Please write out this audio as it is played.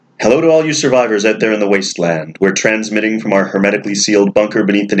Hello to all you survivors out there in the wasteland. We're transmitting from our hermetically sealed bunker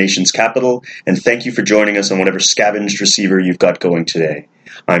beneath the nation's capital, and thank you for joining us on whatever scavenged receiver you've got going today.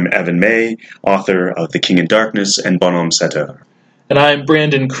 I'm Evan May, author of The King in Darkness and Bonhomme Sator. And I'm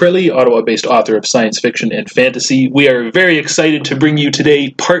Brandon Crilly, Ottawa-based author of science fiction and fantasy. We are very excited to bring you today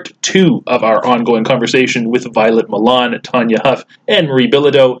part 2 of our ongoing conversation with Violet Milan, Tanya Huff, and Marie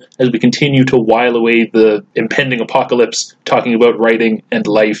Bilodeau as we continue to while away the impending apocalypse, talking about writing and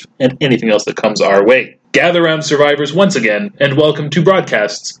life and anything else that comes our way. Gather round, survivors, once again, and welcome to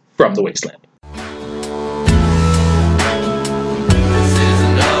broadcasts from the Wasteland.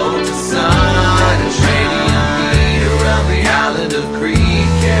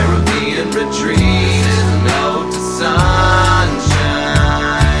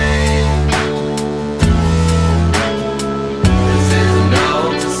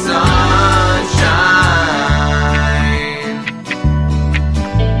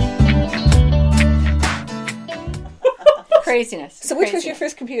 Craziness. So which was your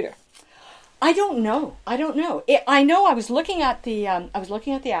first computer? I don't know. I know I was looking at the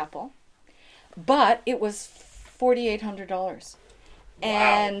Apple, but it was $4,800.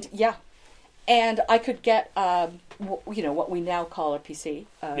 And wow. And I could get what we now call a PC,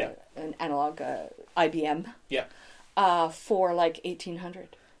 an analog IBM. Yeah. For like $1,800.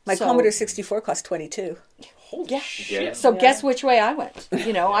 My Commodore 64 cost $22. Holy shit. So guess which way I went?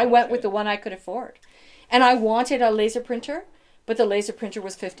 I went with the one I could afford. And I wanted a laser printer, but the laser printer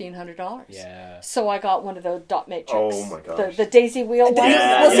was $1,500. Yeah. So I got one of the dot matrix. Oh my gosh. The daisy wheel one.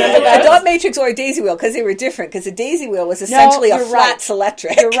 A dot matrix or a daisy wheel, because they were different. Because the daisy wheel was essentially a flat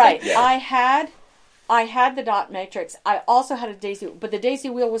Selectric. You're right. Yeah. I had the dot matrix. I also had a daisy, but the daisy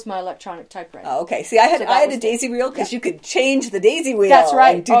wheel was my electronic typewriter. Oh, okay. See, I had a daisy wheel because you could change the daisy wheel. That's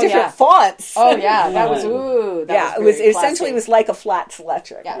right. And do different fonts. Oh yeah, that was it was essentially like a flat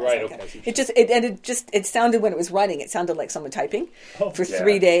Selectric. Yeah. Right. Okay. It sounded when it was running. It sounded like someone typing for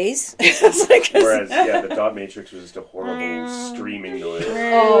 3 days. Whereas the dot matrix was just a horrible streaming noise.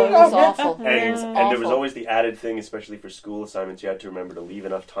 Oh, it was awful. And there was always the added thing, especially for school assignments, you had to remember to leave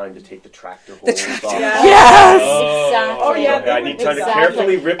enough time to take the tractor holes off. Yes! Exactly. Oh, yeah. I need time to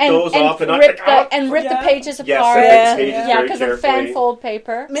carefully rip those off and rip the pages apart. Yes, the pages because of fanfold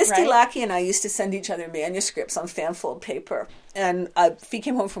paper. Misty Lackey and I used to send each other manuscripts on fanfold paper. And Fee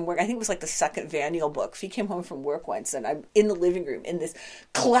came home from work. I think it was like the second Vaniel book. Fee came home from work once, and I'm in the living room in this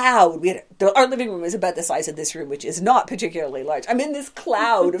cloud. Our living room is about the size of this room, which is not particularly large. I'm in this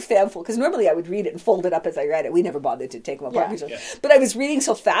cloud of fanfold, because normally I would read it and fold it up as I read it. We never bothered to take them apart. Yeah. But I was reading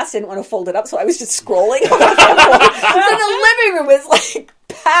so fast, I didn't want to fold it up, so I was just scrolling on the fanfold. So the living room was like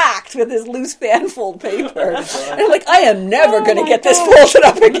packed with this loose fanfold paper. And I'm like, I am never going to get this folded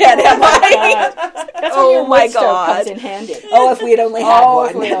up again, am I? That's when your wood stove comes in handy. Oh, if we had only had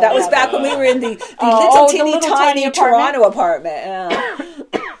one. That was back when we were in the little teeny tiny Toronto apartment. Yeah.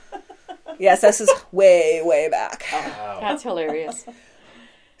 Yes, this is way, way back. Wow. That's hilarious.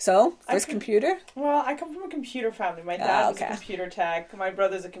 So, first computer? Well, I come from a computer family. My dad was a computer tech. My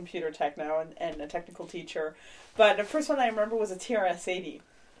brother's a computer tech now and a technical teacher. But the first one I remember was a TRS-80.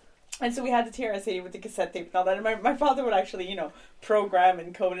 And so we had the TRS-80 with the cassette tape and all that. And my father would actually, program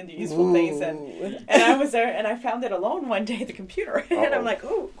and code into useful things. And I was there and I found it alone one day, the computer. And I'm like,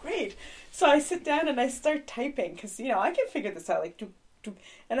 oh, great. So I sit down and I start typing because, I can figure this out. Like,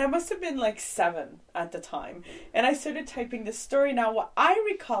 and I must have been like 7 at the time. And I started typing this story. Now, I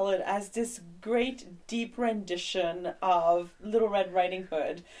recall it as this great, deep rendition of Little Red Riding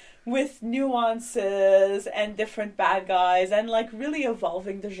Hood, with nuances and different bad guys and like really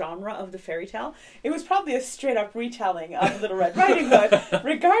evolving the genre of the fairy tale. It was probably a straight up retelling of Little Red Riding Hood.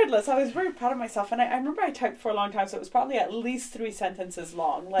 Regardless, I was very proud of myself, and I remember I typed for a long time, so it was probably at least 3 sentences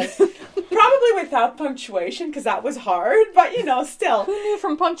long, like probably without punctuation because that was hard, but still. Who knew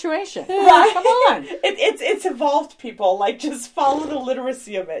from punctuation? Right? Come on. It's evolved, people, like just follow the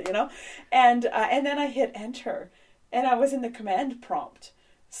literacy of it, and then I hit enter and I was in the command prompt.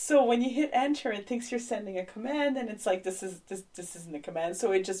 So when you hit enter, it thinks you're sending a command, and it's like, this isn't a command,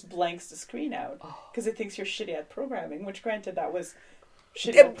 so it just blanks the screen out, because it thinks you're shitty at programming, which granted, that was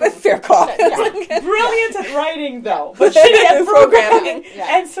shitty at programming. Fair call. Brilliant at writing, though, but shitty at programming.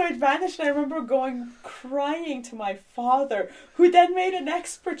 Yeah. And so it vanished, and I remember crying to my father, who then made an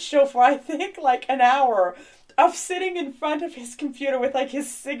expert show for, I think, like an hour, of sitting in front of his computer with like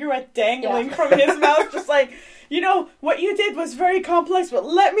his cigarette dangling from his mouth, just like, what you did was very complex, but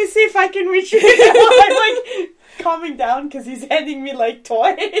let me see if I can retrieve it. I'm like calming down because he's handing me like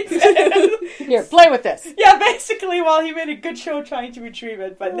toys. Here, play with this. Yeah, basically, while he made a good show trying to retrieve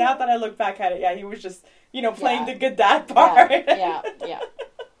it. But now that I look back at it, he was just, playing the good dad part. Yeah.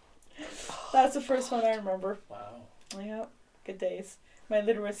 That's the first one I remember. Wow. Yeah, good days. My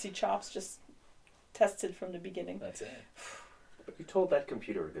literacy chops just tested from the beginning. That's it. But you told that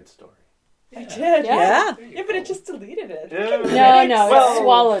computer a good story. I did. Yeah. Yeah, but it just deleted it. No, it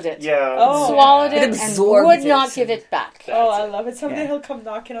swallowed it. Yeah. Oh. Swallowed It it and absorbed would it. not give it back. Oh, I love it. Someday Yeah. he'll come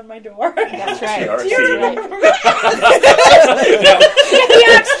knocking on my door. That's right. TRC. Do you remember me? Get the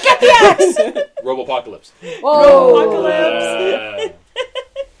axe! Get the axe! Robopocalypse. Whoa. Apocalypse.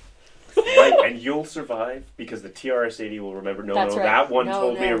 Right, and you'll survive because the TRS-80 will remember. No, That's no, right. that one No,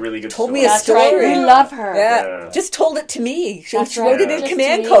 told me no. a really good Told story. me a That's right. story. We love her. Yeah. Yeah. Just told it to me. She That's wrote right. it in Just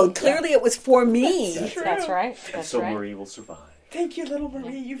command to code. me. Clearly it was for me. That's right. And That's so right. Marie will survive. Thank you, little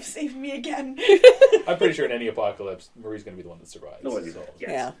Marie. You've saved me again. I'm pretty sure in any apocalypse, Marie's going to be the one that survives. No, yes.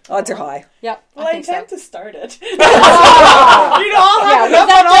 Yeah. Odds are high. Yep. Well, I think so. intend to start it. You know, I'll Yeah, have but enough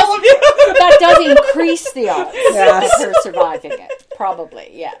on all of you. That does increase the odds Yeah. of her surviving it. Probably.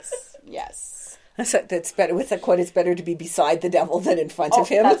 Yes. Yes. That's better. With the quote, it's better to be beside the devil than in front of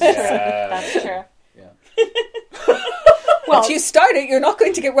him. That's true. Yeah. That's true. Yeah. Well, If you start it, you're not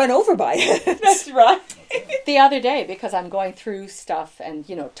going to get run over by it. That's right. the other day, because I'm going through stuff and,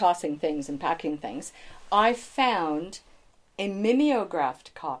 tossing things and packing things, I found a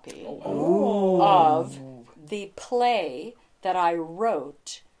mimeographed copy of the play that I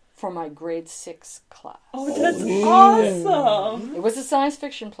wrote for my grade 6 class. Oh, that's awesome. It was a science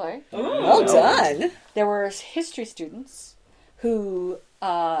fiction play. Well done. There were history students who,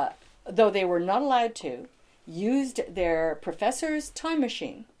 though they were not allowed to, used their professor's time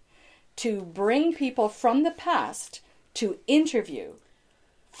machine to bring people from the past to interview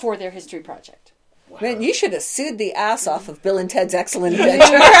for their history project. Man, you should have sued the ass off of Bill and Ted's Excellent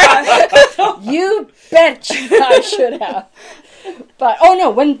Adventure. You bet I should have. But,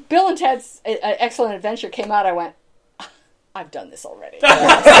 when Bill and Ted's Excellent Adventure came out, I went, I've done this already. Come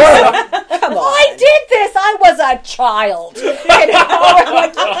on. I did this. I was a child. I'm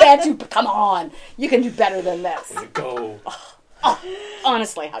like, you can't do. Come on, you can do better than this. Go.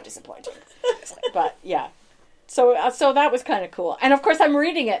 Honestly, how disappointing. But yeah, so that was kind of cool. And of course, I'm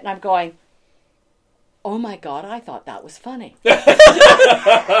reading it and I'm going, oh my God, I thought that was funny. So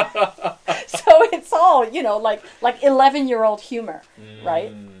it's all like 11-year-old humor,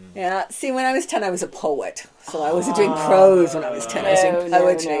 right? Yeah, see, when I was 10, I was a poet. So I wasn't doing prose when I was 10. I was doing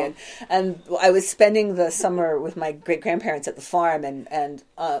poetry. No. And I was spending the summer with my great-grandparents at the farm, and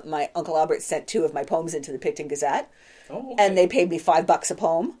my Uncle Albert sent 2 of my poems into the Picton Gazette, Oh, okay. and they paid me $5 a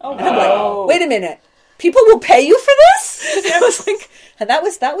poem. Oh, And I'm like, wait a minute. People will pay you for this? I was like, and that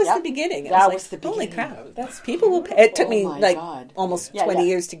was Yep. the beginning. That I was the holy beginning. crap. That's people will pay. It took me my like God. almost Yeah, 20 yeah.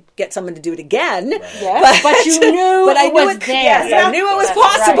 years to get someone to do it again. Yes, but you knew But I it knew was it. there. Yes, I knew it was That's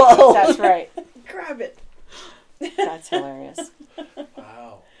possible. Right. That's right. Grab it. That's hilarious.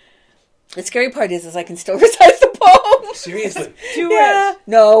 Wow. The scary part is I can still recite the poem. Seriously. Do Yeah. it.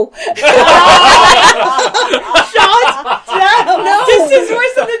 No. Shut down. No. This is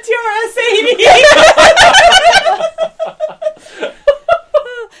worse than the TRS-80.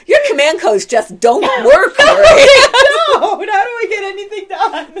 Your command codes just don't work, Corey. No. How do I get anything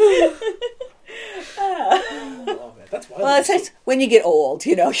done? Oh, man. That's wild. Well, it's when you get old,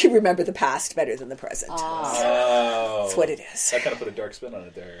 you remember the past better than the present. Oh. That's what it is. I kind of put a dark spin on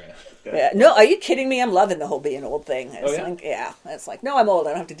it there. Yeah. No, are you kidding me? I'm loving the whole being old thing. It's yeah? like, yeah. It's like, no, I'm old.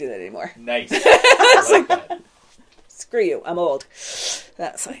 I don't have to do that anymore. Nice. I like that. Screw you. I'm old.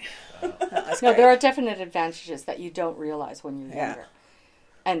 That's like, that's No, great. there are definite advantages that you don't realize when you're Yeah.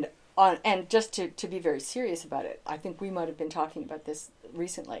 younger. And just to be very serious about it, I think we might have been talking about this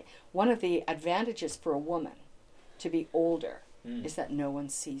recently. One of the advantages for a woman to be older is that no one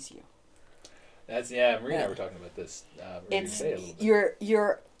sees you. Marie and I were talking about this today a little bit.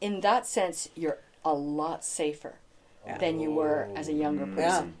 You're in that sense you're a lot safer than you were as a younger Yeah.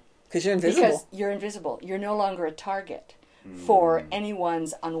 person. Because you're invisible. Because you're invisible. You're no longer a target for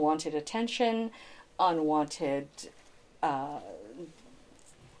anyone's unwanted attention, unwanted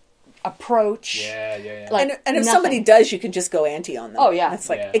approach. Yeah. Like, and if nothing. somebody does, you can just go anti on them. Oh, yeah. It's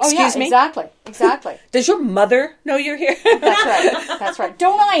like, Yeah. excuse me? Exactly. Does your mother know you're here? That's right.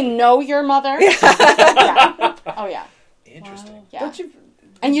 Don't I know your mother? Yeah. Oh, yeah. Interesting. Yeah. Don't you?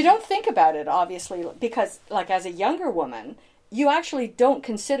 And you don't think about it, obviously, because, like, as a younger woman, you actually don't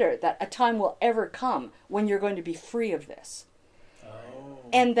consider that a time will ever come when you're going to be free of this. Oh.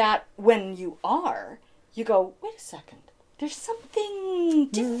 And that when you are, you go, wait a second, there's something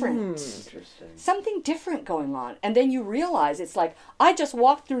different. Interesting. Something different going on. And then you realize it's like, I just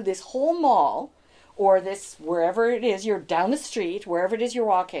walked through this whole mall, or this, wherever it is, you're down the street, wherever it is you're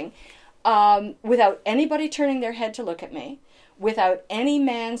walking, without anybody turning their head to look at me, without any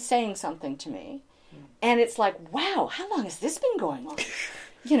man saying something to me. And it's like, wow, how long has this been going on?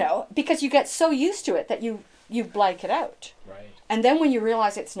 You know, because you get so used to it that you blank it out. Right. And then when you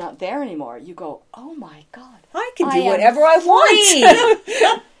realize it's not there anymore, you go, oh my God. I can do whatever I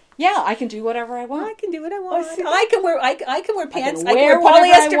want. Yeah, I can do whatever I want. I can do what I want. I can wear pants. I can wear wear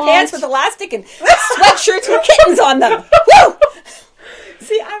polyester pants with elastic and sweatshirts with kittens on them. Woo!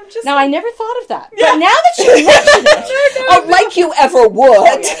 See, I'm just... Now, I never thought of that. But now that you mention it... Oh, like you ever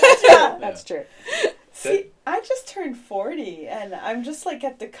would. Yeah, that's true. See, I just turned 40, and I'm just, like,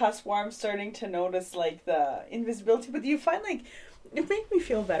 at the cusp where I'm starting to notice, like, the invisibility. But do you find, like... It made me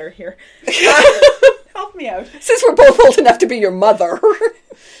feel better here. Help me out. Since we're both old enough to be your mother.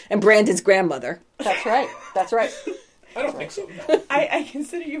 And Brandon's grandmother. That's right. That's right. I don't think so. No. I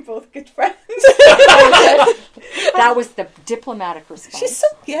consider you both good friends. That was the diplomatic response. She's so,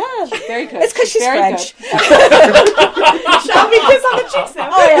 yeah. She's very good. It's because she's very French. Shall we kiss on the cheeks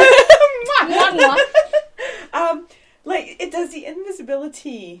now? Oh, yeah. Like, does the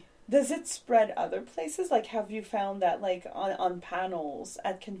invisibility... Does it spread other places? Like, have you found that, like, on panels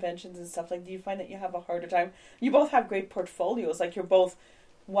at conventions and stuff, like, do you find that you have a harder time? You both have great portfolios. Like, you're both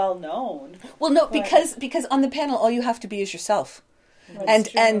well known. Well, no, because on the panel, all you have to be is yourself. And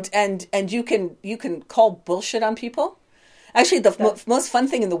you can call bullshit on people. Actually, the most fun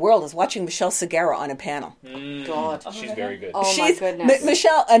thing in the world is watching Michelle Segura on a panel. God. She's very good. Oh, my goodness.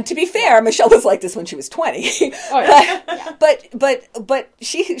 Michelle, and to be fair, Michelle was like this when she was 20. Oh, yeah. But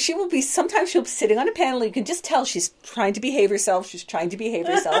she will be, sometimes she'll be sitting on a panel, you can just tell she's trying to behave herself,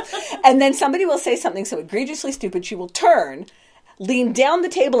 and then somebody will say something so egregiously stupid, she will turn, lean down the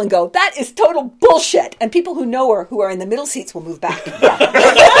table and go, that is total bullshit. And people who know her, who are in the middle seats, will move back.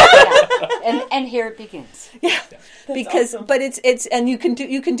 And here it begins. Yeah. Because, awesome. But it's and you can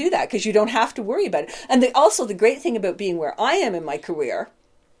do that because you don't have to worry about it. And also the great thing about being where I am in my career,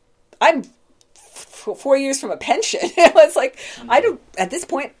 I'm 4 years from a pension. It's like, I don't, at this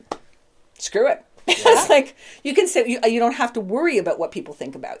point, screw it. Yeah. It's like, you can say, you don't have to worry about what people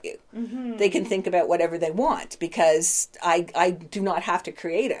think about you. Mm-hmm. They can think about whatever they want because I do not have to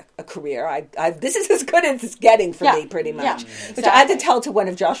create a career. This is as good as it's getting for me, pretty much. Yeah, exactly. Which I had to tell to one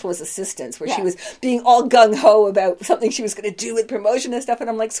of Joshua's assistants where she was being all gung-ho about something she was going to do with promotion and stuff. And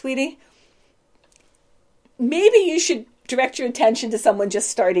I'm like, sweetie, maybe you should direct your attention to someone just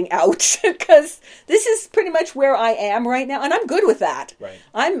starting out because this is pretty much where I am right now, and I'm good with that. Right.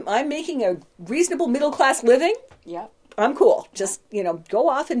 I'm making a reasonable middle class living. Yeah. I'm cool. Just, go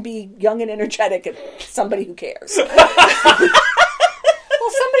off and be young and energetic and somebody who cares.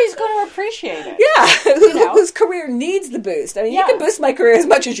 Well, somebody's going to appreciate it. Yeah, whose career needs the boost. I mean, you can boost my career as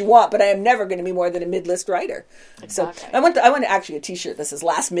much as you want, but I am never going to be more than a mid-list writer. Exactly. So I want actually a T-shirt that says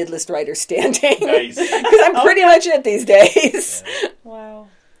 "Last Mid-List Writer Standing." Nice, because I'm pretty much it these days. Yeah. Wow.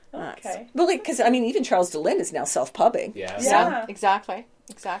 Okay. Well, because even Charles DeLynn is now self-pubbing. Yeah. Exactly.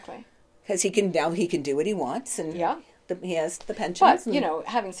 Because he can do what he wants, and he has the pensions. But,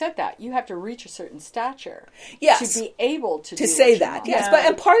 having said that, you have to reach a certain stature to be able to say that. Yes, but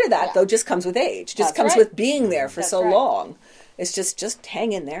and part of that though just comes with age. Just comes with being there for so long. It's just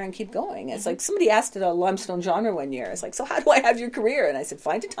hang in there and keep going. It's like somebody asked at a Limestone Genre one year. It's like, so how do I have your career? And I said,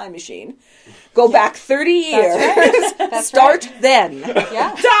 find a time machine, go back 30 years, That's start then.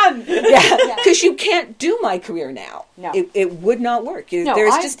 Yeah, done. Yeah, because you can't do my career now. No, it would not work.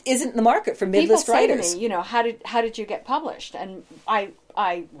 Just isn't the market for mid-list writers. People say to me, how did you get published? And I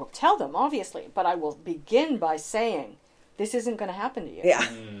will tell them obviously, but I will begin by saying, this isn't going to happen to you. Yeah,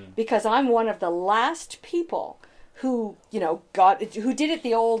 because I'm one of the last people who did it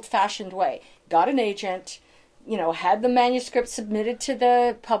the old-fashioned way. Got an agent, had the manuscript submitted to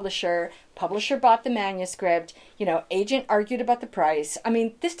the publisher. Publisher bought the manuscript. Agent argued about the price. I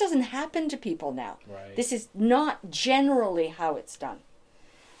mean, this doesn't happen to people now. Right. This is not generally how it's done.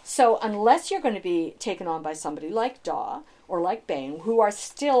 So unless you're going to be taken on by somebody like Daw or like Bain, who are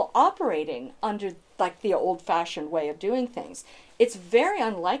still operating under like the old-fashioned way of doing things, it's very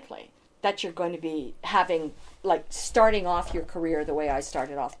unlikely that you're going to be starting off your career the way I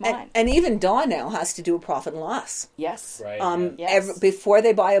started off mine. And even Daw now has to do a profit and loss. Yes. Right. Yes. Before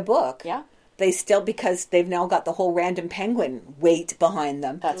they buy a book. Yeah. They still, because they've now got the whole Random Penguin weight behind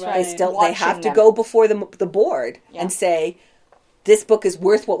them. That's right. They have to go before the board and say, this book is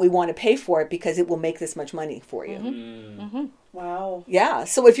worth what we want to pay for it because it will make this much money for you. Mm-hmm. Mm-hmm. Wow. Yeah.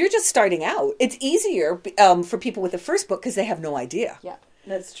 So if you're just starting out, it's easier for people with the first book because they have no idea. Yeah.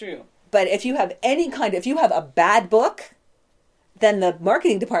 That's true. But if you have if you have a bad book, then the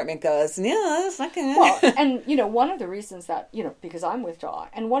marketing department goes, yeah, that's not going to... Well, and, one of the reasons that, because I'm with Daw,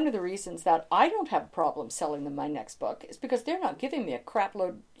 and one of the reasons that I don't have a problem selling them my next book is because they're not giving me a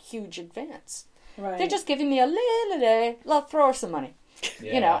crapload huge advance. Right. They're just giving me a little throw some money.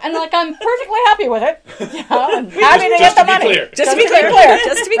 Yeah. And I'm perfectly happy with it. I'm happy to get the money. Just to be clear.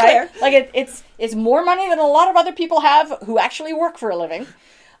 Just to be clear. Like it's more money than a lot of other people have who actually work for a living.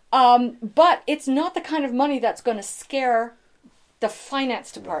 But it's not the kind of money that's going to scare the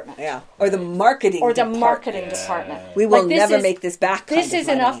finance department. Yeah. Or the marketing department. We will never make this back. This is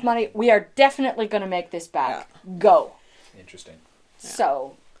enough money. We are definitely going to make this back. Yeah. Go. Interesting.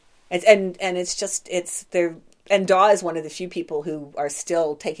 So. And Daw is one of the few people who are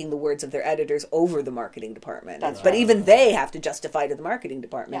still taking the words of their editors over the marketing department. But even they have to justify to the marketing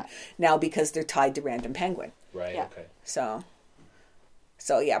department now because they're tied to Random Penguin. Right, okay. So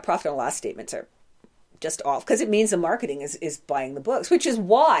profit and loss statements are just off because it means the marketing is buying the books, which is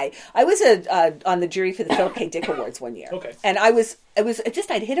why I was on the jury for the Philip K. Dick Awards one year. Okay. And I'd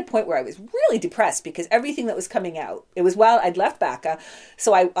hit a point where I was really depressed because everything that was coming out, it was while I'd left BACA,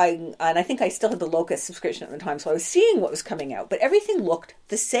 so I think I still had the Locust subscription at the time, so I was seeing what was coming out, but everything looked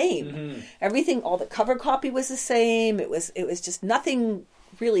the same. Mm-hmm. Everything, all the cover copy was the same. It was just nothing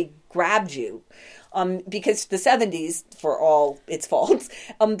really grabbed you. Because the 70s, for all its faults,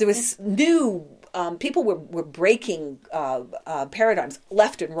 there was new... people were breaking paradigms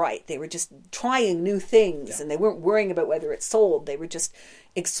left and right. They were just trying new things, and they weren't worrying about whether it sold. They were just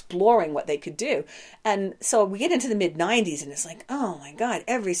exploring what they could do. And so we get into the mid-90s, and it's like, oh my God,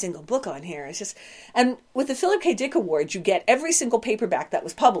 every single book on here is just... And with the Philip K. Dick Awards, you get every single paperback that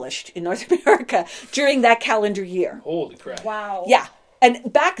was published in North America during that calendar year. Holy crap. Wow. Yeah.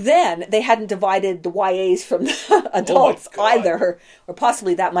 And back then, they hadn't divided the YAs from the adults either. Or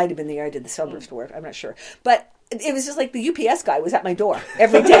possibly that might have been the year I did the Suburbs Award. I'm not sure. But it was just like the UPS guy was at my door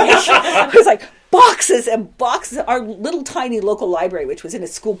every day. It was like boxes and boxes. Our little tiny local library, which was in a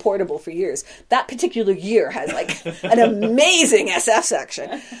school portable for years, that particular year has like an amazing SF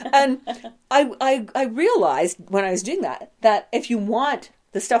section. And I realized when I was doing that if you want...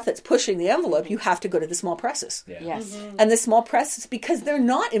 the stuff that's pushing the envelope, you have to go to the small presses. Yeah. Yes. Mm-hmm. And the small presses, because they're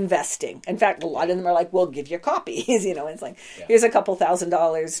not investing. In fact, a lot of them are like, we'll give you copies. It's like, here's a couple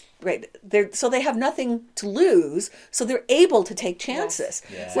 $1,000. Right. So they have nothing to lose. So they're able to take chances.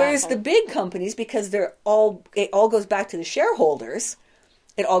 Yes. Yeah. Whereas the big companies, because it all goes back to the shareholders.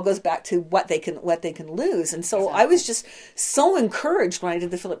 It all goes back to what they can lose. And so I was just so encouraged when I did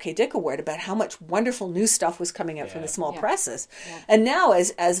the Philip K. Dick Award about how much wonderful new stuff was coming out from the small presses. Yeah. And now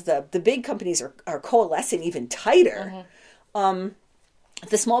as the big companies are coalescing even tighter,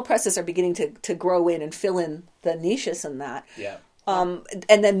 the small presses are beginning to grow in and fill in the niches in that. Yeah.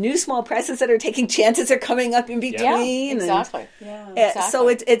 And then new small presses that are taking chances are coming up in between. Yeah, exactly. So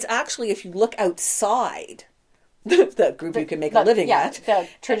it's actually, if you look outside... the group you can make a living at. The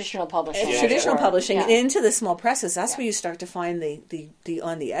traditional publishing. Publishing into the small presses, that's where you start to find the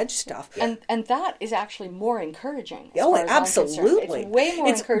on the edge stuff. Yeah. And that is actually more encouraging. Oh, absolutely. It's way more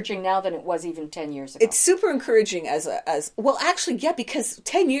encouraging now than it was even 10 years ago. It's super encouraging as well, actually, because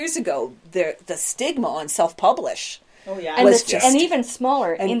 10 years ago, the stigma on self-publish. Oh, yeah. And even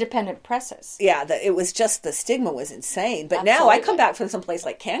smaller independent presses. Yeah, it was just, the stigma was insane. But now I come back from some place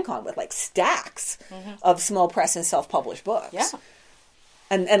like CanCon with like stacks of small press and self-published books. Yeah.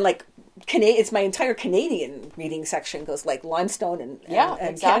 And like, it's my entire Canadian reading section goes like Limestone and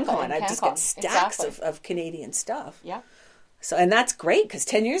CanCon. I just get stacks of Canadian stuff. Yeah. So, and that's great, because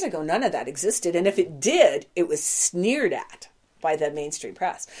 10 years ago, none of that existed. And if it did, it was sneered at by the mainstream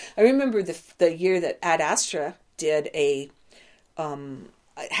press. I remember the year that Ad Astra did they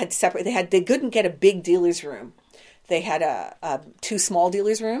couldn't get a big dealer's room. They had two small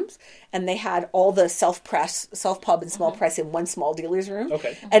dealer's rooms, and they had all the self-pub and small press in one small dealer's room.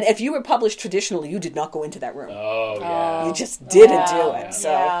 Okay. And if you were published traditionally, you did not go into that room. Oh, yeah. You just didn't do it. Yeah.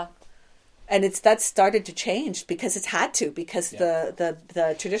 So, and that started to change because it's had to, because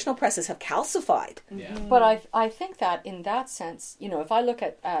the traditional presses have calcified. Yeah. But I think that in that sense, if I look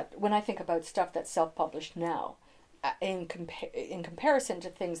at when I think about stuff that's self-published now, in comparison to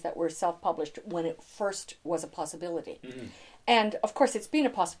things that were self-published when it first was a possibility. Mm-hmm. And, of course, it's been a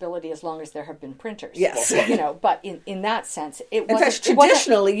possibility as long as there have been printers. Yes. But in that sense, it wasn't... In fact,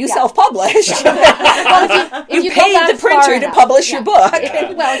 traditionally, you self-published. Well, if you paid the printer to publish your book.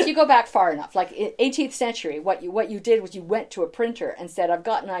 Well, if you go back far enough, like in 18th century, what you did was you went to a printer and said, I've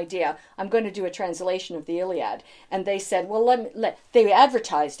got an idea, I'm going to do a translation of the Iliad. And they said, well, they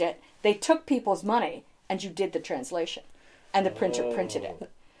advertised it, they took people's money, and you did the translation, and the printer printed it.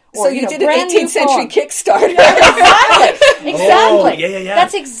 Or, so you did an brand new 18th century poem. Kickstarter. Exactly. Oh, yeah.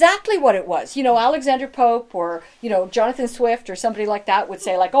 That's exactly what it was. Alexander Pope or Jonathan Swift or somebody like that would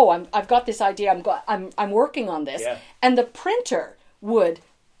say like, "Oh, I've got this idea. I'm working on this," and the printer would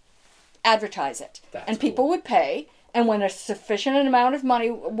advertise it, and people would pay. And when a sufficient amount of money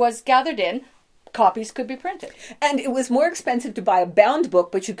was gathered in, copies could be printed. And it was more expensive to buy a bound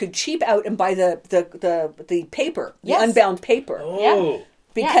book, but you could cheap out and buy the paper, the unbound paper. Oh.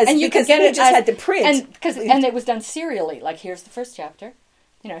 Because and you just had to print. And it was done serially. Like, here's the first chapter.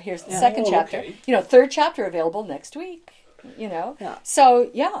 Here's the second chapter. Okay. Third chapter available next week. Yeah. So,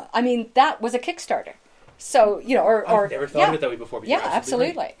 I mean, that was a Kickstarter. So, I've never thought of it that way before. But yeah,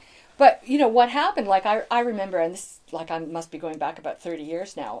 absolutely. But, what happened, like, I remember, and this, like, I must be going back about 30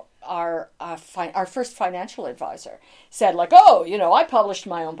 years now, our first financial advisor said, like, "Oh, I published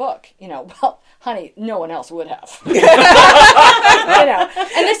my own book." Well, honey, no one else would have. And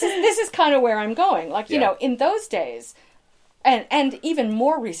this is kind of where I'm going. Like, in those days, and even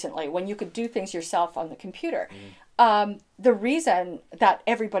more recently, when you could do things yourself on the computer, the reason that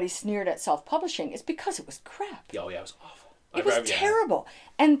everybody sneered at self-publishing is because it was crap. Oh, yeah, it was awful. It was terrible,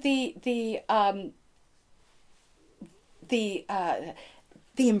 and the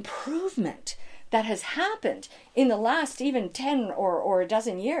improvement that has happened in the last even 10 or a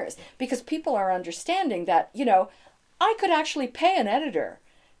dozen years, because people are understanding that I could actually pay an editor.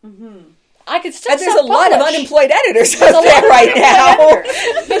 Mm-hmm. I could still. And there's a lot of unemployed editors out there right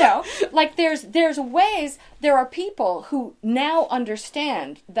now. Like there's ways. There are people who now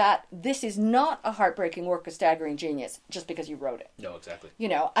understand that this is not a heartbreaking work of staggering genius just because you wrote it. No, exactly.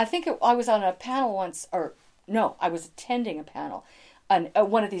 I think I was on a panel once, I was attending a panel,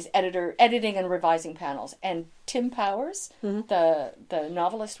 one of these editing and revising panels, and Tim Powers, the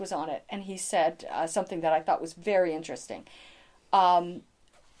novelist, was on it, and he said something that I thought was very interesting.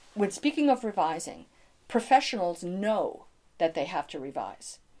 When speaking of revising, professionals know that they have to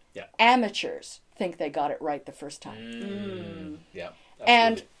revise. Yeah. Amateurs think they got it right the first time. Yeah. Absolutely.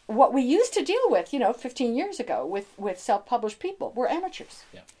 And what we used to deal with, 15 years ago with self-published people were amateurs.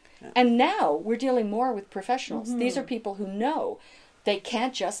 Yeah. And now we're dealing more with professionals. Mm-hmm. These are people who know they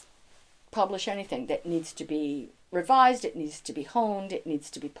can't just publish anything. That needs to be revised, it needs to be honed, it needs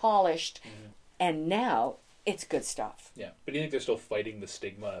to be polished. Mm-hmm. And now it's good stuff. Yeah. But do you think they're still fighting the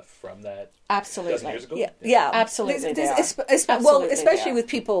stigma from that? Absolutely. A dozen years ago? Yeah. Absolutely. Well, especially with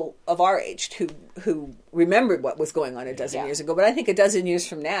people of our age who remembered what was going on a dozen years ago. But I think a dozen years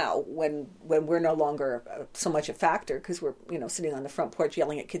from now, when we're no longer so much a factor because we're sitting on the front porch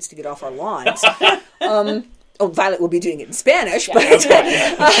yelling at kids to get off our lawns. Violet will be doing it in Spanish, but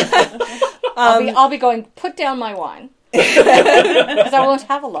I'll be going, "Put down my wine." Because I won't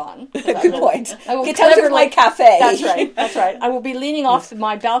have a lawn. Good point. I will get out of my cafe. That's right. I will be leaning off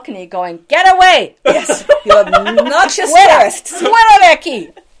my balcony going, "Get away!" Yes, you obnoxious tourists. Fuera de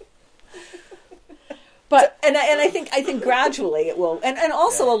aquí. But and I think gradually it will, and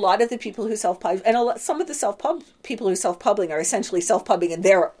also a lot of the people who self-publish, and some of the people who self-publishing are essentially self-publishing,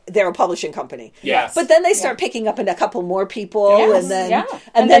 and they're a publishing company. Yes. But then they start picking up a couple more people, yes,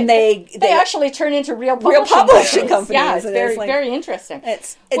 and then they actually turn into real publishing companies. Yeah, it's very interesting.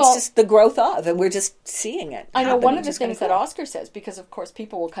 It's just the growth of, and we're just seeing it. I know one of the things that Oscar says, because of course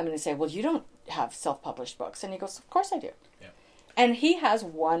people will come in and say, "Well, you don't have self-published books," and he goes, "Of course I do." Yeah. And he has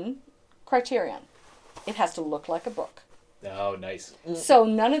one criterion. It has to look like a book. Oh, nice. So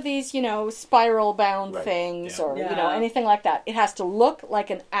none of these, spiral bound things or, anything like that. It has to look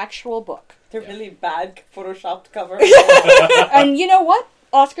like an actual book. They're really bad photoshopped covers. And you know what?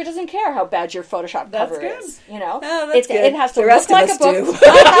 Oscar doesn't care how bad your Photoshop cover is. That's good. It has to the look like a book.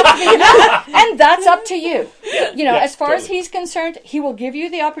 And that's up to you. As far as he's concerned, he will give you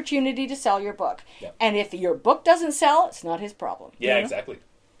the opportunity to sell your book. Yeah. And if your book doesn't sell, it's not his problem. Yeah, exactly.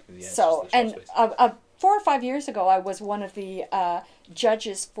 Yeah, so, and 4 or 5 years ago, I was one of the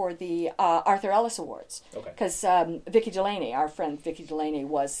judges for the Arthur Ellis Awards. Because Vicky Delaney, our friend Vicky Delaney,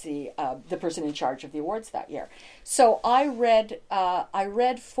 was the person in charge of the awards that year. So I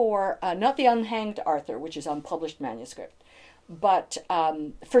read for not the Unhanged Arthur, which is unpublished manuscript, but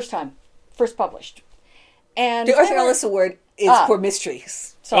first published. And the Arthur Ellis Award is for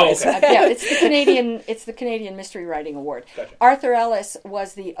mysteries. Sorry, it's the Canadian Mystery Writing Award. Gotcha. Arthur Ellis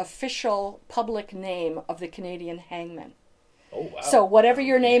was the official public name of the Canadian hangman. Oh, wow. So whatever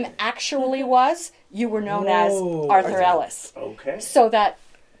your name actually was, you were known as Arthur Ellis. Okay. So that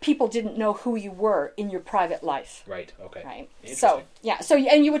people didn't know who you were in your private life. Right. Okay. Right. So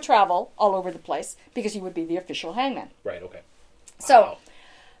and you would travel all over the place because you would be the official hangman. Right. Okay. So.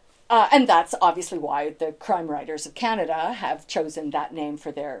 And that's obviously why the Crime Writers of Canada have chosen that name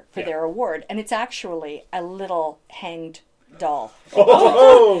for their award. And it's actually a little hanged doll.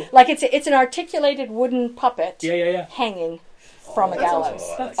 Like it's an articulated wooden puppet hanging from a gallows.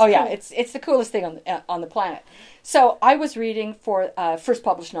 Yeah, it's the coolest thing on the planet. So I was reading for first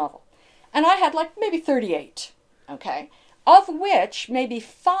published novel, and I had like maybe 38, okay, of which maybe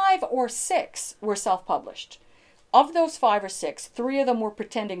 5 or 6 were self-published. Of those 5 or 6, 3 of them were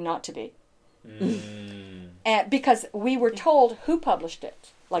pretending not to be. And because we were told who published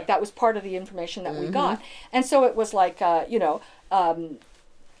it. Like, that was part of the information that we got. And so it was like, The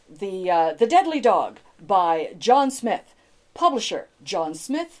Deadly Dog by John Smith. Publisher, John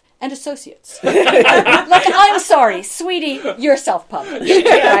Smith and Associates. Like, I'm sorry, sweetie, you're self-published,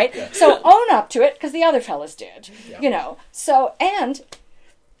 right? So own up to it, because the other fellas did, So, and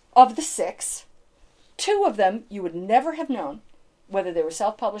of the 6... 2 of them, you would never have known whether they were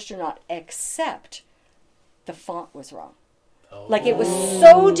self-published or not, except the font was wrong. Like, it was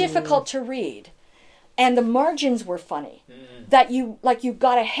so difficult to read, and the margins were funny, that you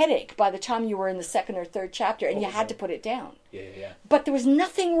got a headache by the time you were in the 2nd or 3rd chapter, and you had to put it down. But there was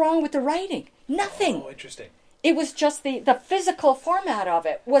nothing wrong with the writing. Nothing. Oh, interesting. It was just the physical format of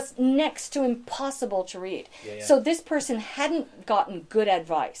it was next to impossible to read. So this person hadn't gotten good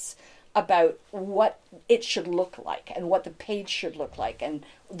advice about what it should look like and what the page should look like and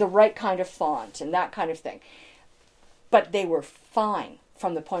the right kind of font and that kind of thing. But they were fine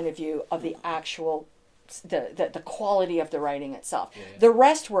from the point of view of the actual, the quality of the writing itself. The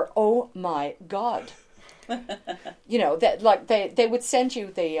rest were, oh my God. That like they would send you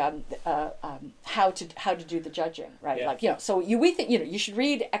the how to do the judging, right? Like, so we think you should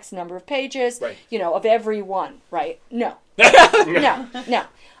read X number of pages, right. Of every one, right? No. No.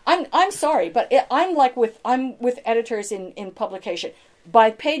 I'm sorry, but I'm with editors in publication.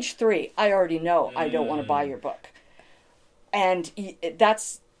 By page 3, I already know I don't want to buy your book, and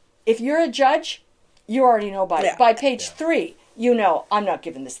that's, if you're a judge, you already know by page 3. I'm not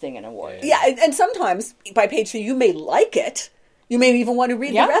giving this thing an award. And sometimes by page 3 you may like it. You may even want to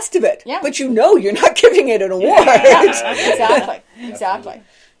read the rest of it. Yeah. But you're not giving it an award. Exactly.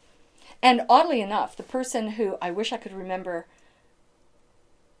 And oddly enough, the person who I wish I could remember,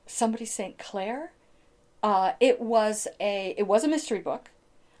 somebody St. Clair, it was a mystery book,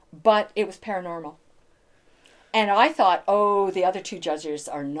 but it was paranormal. And I thought, the other 2 judges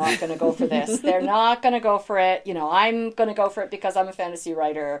are not going to go for this. They're not going to go for it. I'm going to go for it because I'm a fantasy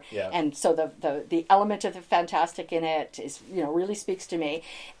writer. And so the element of the fantastic in it is, really speaks to me.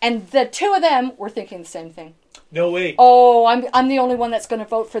 And the 2 of them were thinking the same thing. No way. Oh, I'm the only one that's going to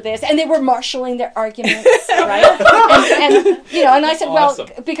vote for this. And they were marshalling their arguments, right? And I said, awesome.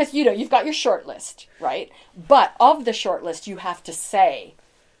 Well, because, you've got your short list, right? But of the short list, you have to say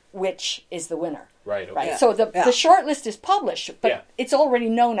which is the winner. Right. Okay. Right. Yeah. So the short list is published, but it's already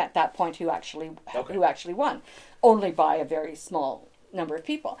known at that point who actually won, only by a very small number of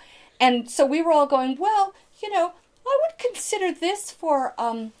people. And so we were all going, well, I would consider this for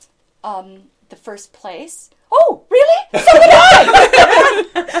the first place. Oh, really? So would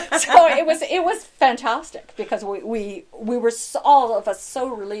I. So it was fantastic because we were all of us so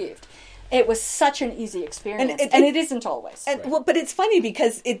relieved. It was such an easy experience, and it isn't always. But it's funny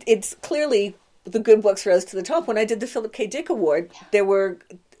because it's clearly the good books rose to the top. When I did the Philip K. Dick Award, there were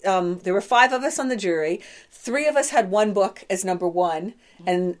 5 of us on the jury. 3 of us had one book as number 1,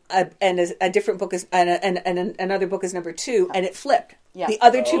 and a different book as and another book as number 2, and it flipped. Yeah. The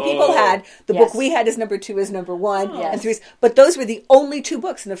other 2 people had the book we had as number 2 as number 1, and 3. But those were the only 2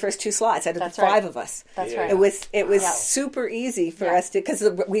 books in the first 2 slots out of the 5 of us. That's right. It was super easy for us to, because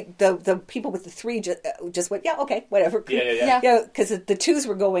the people with the 3 just went, okay, whatever. Because the 2s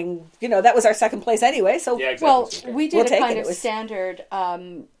were going, that was our second place anyway. So exactly. Well, we did a kind of standard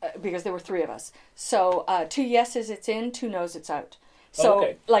because there were 3 of us. So 2 yeses, it's in; 2 nos, it's out.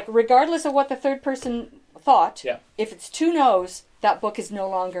 So like regardless of what the third person thought, if it's 2 nos, that book is no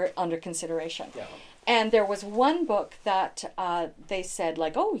longer under consideration. Yeah. And there was one book that they said,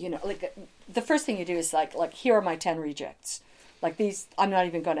 like, like the first thing you do is like here are my 10 rejects. Like these, I'm not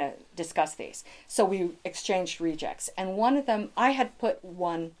even going to discuss these. So we exchanged rejects. And one of them, I had put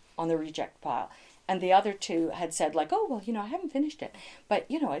 1 on the reject pile. And the other 2 had said, like, I haven't finished it. But,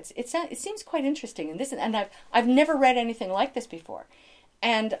 it seems quite interesting. And I've never read anything like this before.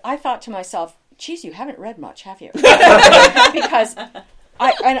 And I thought to myself, geez, you haven't read much, have you? Because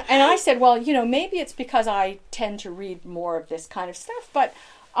I said, well, maybe it's because I tend to read more of this kind of stuff, but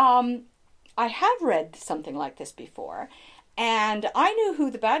I have read something like this before, And I knew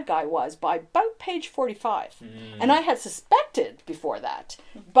who the bad guy was by about page 45. And I had suspected before that.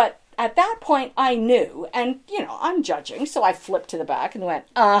 But at that point, I knew. And, I'm judging. So I flipped to the back and went,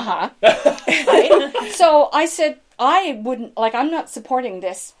 uh-huh. Right? So I said, I wouldn't, I'm not supporting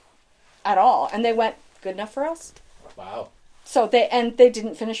this at all. And they went, good enough for us. Wow. So they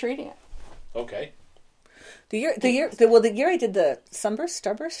didn't finish reading it. Okay. The year I did the Sunburst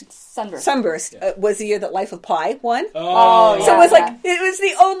was the year that Life of Pi won. Oh, yeah. So it was it was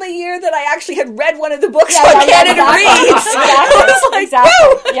the only year that I actually had read one of the books on Canada exactly. Reads. I was like, exactly.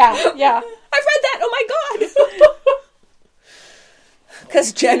 whoa! Yeah. I've read that. Oh my god!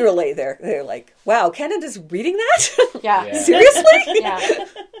 Because generally they're like, wow, Canada's reading that? Yeah. Seriously? Yeah.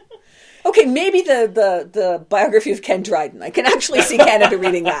 Okay, maybe the biography of Ken Dryden. I can actually see Canada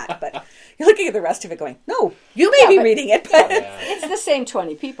reading that, but you're looking at the rest of it going, no, you may be reading it, but... It's the same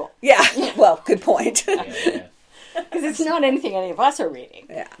 20 people. Yeah, well, good point. Because it's not anything any of us are reading.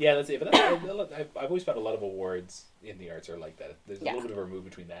 Yeah, that's it. But I've always found a lot of awards in the arts are like that. There's a little bit of a move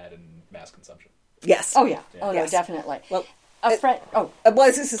between that and mass consumption. Yes. Oh, yeah. Oh, no, definitely. Well, a friend... What I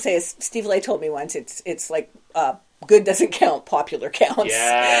was just to say is, Steve Lay told me once, it's like... good doesn't count, popular counts.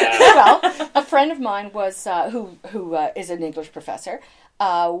 Yeah. Well, a friend of mine was who is an English professor,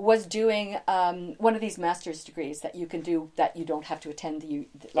 was doing one of these master's degrees that you can do that you don't have to attend you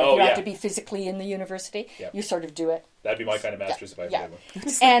don't have to be physically in the university. Yep. You sort of do it. That'd be my kind of master's if I ever did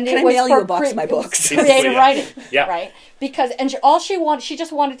one. And can I mail you a box of my books? Creative writing, yeah. Right? Because she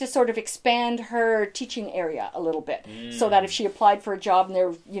just wanted to sort of expand her teaching area a little bit, so that if she applied for a job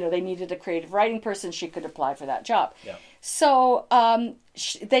and they needed a creative writing person, she could apply for that job. Yeah. So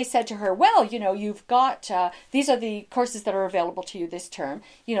they said to her, well, you've got, these are the courses that are available to you this term,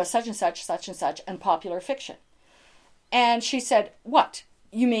 such and such, and popular fiction. And she said, what?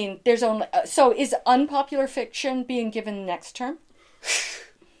 You mean there's only, so is unpopular fiction being given next term?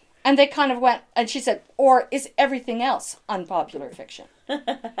 And they kind of went, and she said, or is everything else unpopular fiction?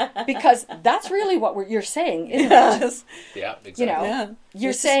 Because that's really what you're saying, isn't it? Yeah, exactly.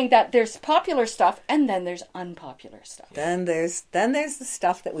 You're saying that there's popular stuff and then there's unpopular stuff. Then there's the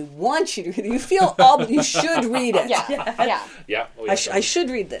stuff that we want you to read. You feel you should read it. Yeah. Yeah. Oh, I should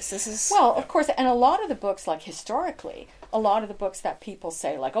read this. This is well, of course, and a lot of the books, historically, a lot of the books that people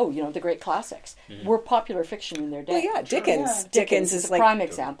say, the great classics, were popular fiction in their day. Well, yeah, Dickens. Sure. Dickens is is a prime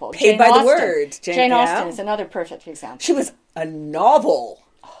example. Paid by the word. Jane Austen is another perfect example. She was a novel.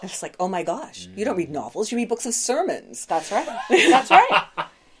 It's like, oh my gosh, you don't read novels, you read books of sermons. That's right. That's right.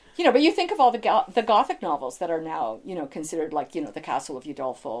 But you think of all the Gothic novels that are now, considered like, The Castle of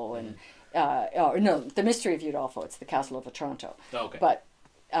Udolpho and, The Mystery of Udolpho. It's The Castle of Otranto. Oh, okay. But,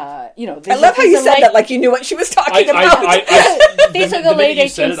 I love how you said that like you knew what she was talking about. These are the late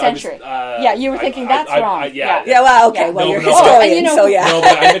 18th century. You were thinking that's wrong. Yeah, well, okay. Well, you're a historian, so yeah. No,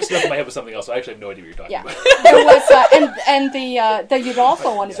 but I mixed it up in my head with something else, so I actually have no idea what you're talking about. There was, and the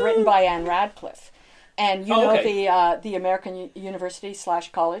Udolpho one is written by Anne Radcliffe. And the American University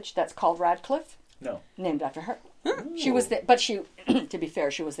 / college that's called Radcliffe? No. Named after her. She was but she, to be fair,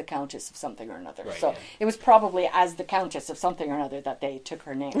 she was the Countess of something or another. Right, so it was probably as the Countess of something or another that they took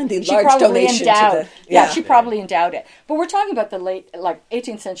her name. And the large donation to the... she probably endowed it. But we're talking about the late,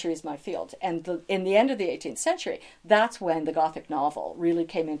 18th century is my field. And in the end of the 18th century, that's when the Gothic novel really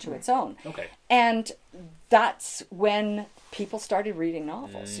came into its own. Okay. And that's when people started reading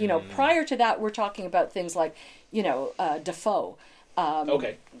novels. Prior to that, we're talking about things like, Defoe.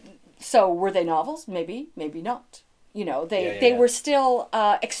 Okay. So were they novels? Maybe, maybe not. They were still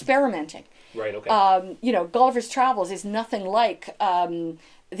experimenting. Right, okay. Gulliver's Travels is nothing like The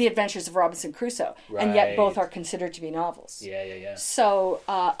Adventures of Robinson Crusoe. Right. And yet both are considered to be novels. Yeah. So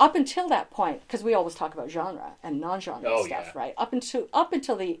up until that point, because we always talk about genre and non-genre stuff, right? Up until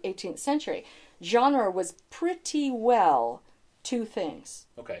the 18th century, genre was pretty well two things.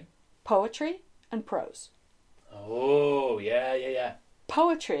 Okay. Poetry and prose. Oh, yeah.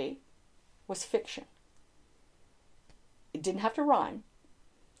 Poetry was fiction. It didn't have to rhyme.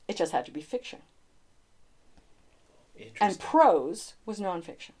 It just had to be fiction. And prose was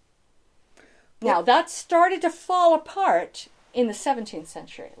nonfiction. Now, that started to fall apart in the 17th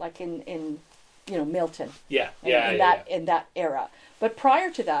century, like in Milton. In that era. But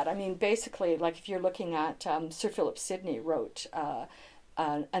prior to that, basically, like if you're looking at Sir Philip Sidney wrote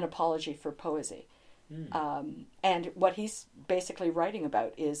an apology for poesy. And what he's basically writing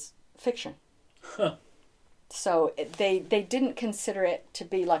about is fiction. Huh. So they didn't consider it to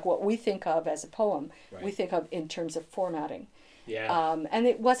be like what we think of as a poem. Right. We think of in terms of formatting. Yeah. And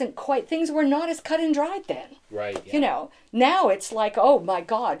it wasn't quite, things were not as cut and dried then. Right. Yeah. Now it's like, oh my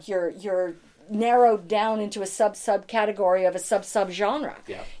God, you're narrowed down into a subcategory of a subgenre.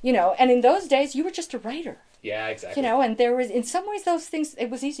 Yeah. You know, and in those days, you were just a writer. Yeah, exactly. You know, and there was, in some ways, those things, it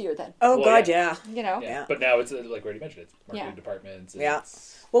was easier then. Oh, Well, God, yeah. yeah. You know? Yeah. But now it's like we already mentioned, it's marketing departments. And Yeah.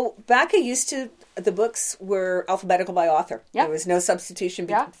 It's, Well, back the books were alphabetical by author. Yeah. There was no substitution.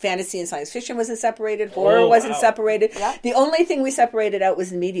 Yeah. Fantasy and science fiction wasn't separated. Horror wasn't separated. Yeah. The only thing we separated out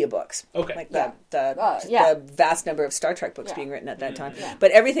was the media books. Okay. Like Yeah. the vast number of Star Trek books Yeah. being written at that time. Yeah.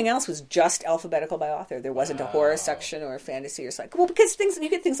 But everything else was just alphabetical by author. There wasn't a horror section or a fantasy or something. Well, because you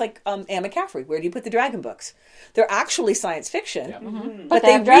get things like Anne McCaffrey. Where do you put the dragon books? They're actually science fiction, Yeah. but they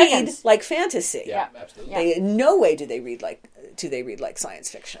they have read dragons. like fantasy. yeah, absolutely. Yeah. They, in no way do they read like science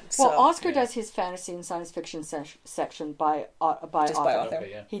fiction. So, Well, Oscar does his fantasy and science fiction section by just by author.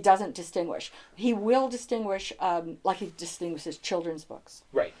 Okay, yeah. He doesn't distinguish. He will distinguish, like he distinguishes children's books.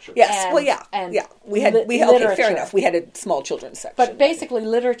 Right, sure. Yes. And- Well, yeah. and Yeah. Okay, literature. fair enough. We had a small children's section. But basically,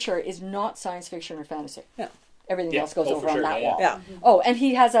 literature is not science fiction or fantasy. Yeah. Everything Yeah. else goes Oh, over for on sure. that Yeah, wall. Yeah. Oh, and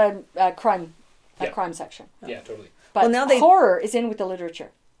he has a crime Yeah. section. Yeah, totally. But Well, now they- horror is in with the literature.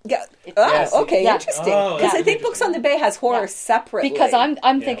 Yeah. It- Oh, Yes. okay. Yeah. Interesting. Oh, Because yeah. I think Books on the Bay has horror Yeah. separately. Because I'm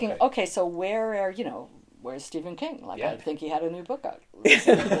Yeah, thinking, okay. okay, so where's Stephen King? Like, Yeah. I think he had a new book out.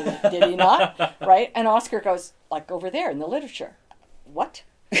 Did he not? Right? And Oscar goes, like, over there in the literature. What?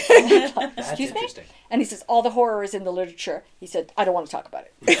 That's Excuse me? interesting. And he says, all the horror is in the literature. He said, I don't want to talk about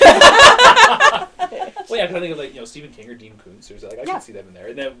it. Well, yeah, because I think of Stephen King or Dean Koontz. There's I Yeah. can see them in there.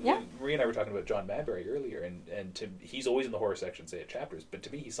 And then Yeah. Marie and I were talking about John Madbury earlier, and he's always in the horror section, say at Chapters, but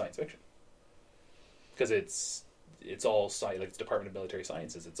to me he's science fiction because it's all it's Department of Military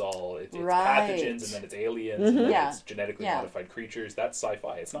Sciences. It's Right. pathogens, and then it's aliens, and then Yeah. it's genetically Yeah. modified creatures. That's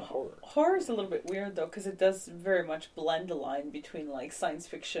sci-fi. It's not horror. Horror's a little bit weird though, because it does very much blend a line between like science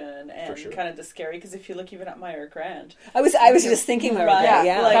fiction and sure. kind of the scary. Because if you look even at Meyer Grant, I was just thinking about Right. that.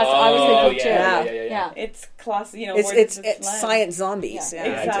 Yeah. Like- That's, I was thinking too. yeah. it's class. You know, It's where does it it's land? science zombies. Yeah.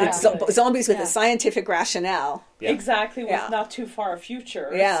 Yeah. It's Exactly. zombies with Yeah. a scientific rationale. Yeah. Exactly, with Yeah. not too far a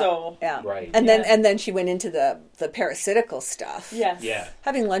future. Yeah. So Yeah. Right. And Yeah. then she went into the parasitical stuff. yes. Yeah.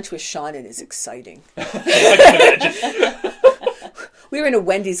 Having lunch with Shannon is exciting. I can imagine. We were in a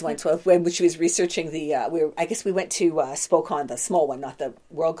Wendy's once when she was researching the. I guess we went to Spokane, the small one, not the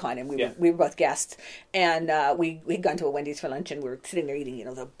Worldcon, and we were both guests, and we had gone to a Wendy's for lunch, and we were sitting there eating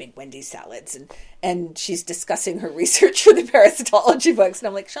the big Wendy's salads, and she's discussing her research for the parasitology books, and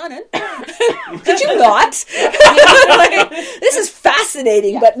I'm like, Shannon, could you not? Like, this is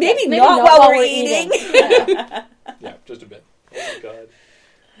fascinating, but maybe not while we're eating. Yeah, just a bit. Oh my god.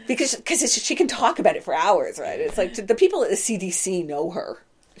 Because she can talk about it for hours, right? It's like the people at the CDC know her.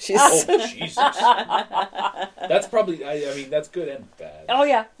 She's Oh Jesus. That's probably. I mean, that's good and bad. Oh,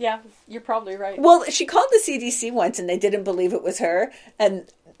 yeah. You're probably right. well. She called the CDC once, and they didn't believe it was her, and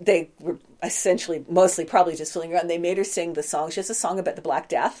they were essentially mostly probably just fooling her. And they made her sing the song. She has a song about the Black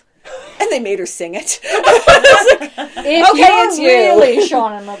Death, and they made her sing it. If Okay, you're it's you. really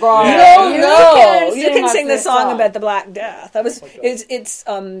Sean McGraw, You can us sing the this song about the Black Death. That was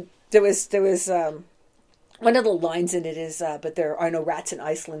there was one of the lines in it is but there are no rats in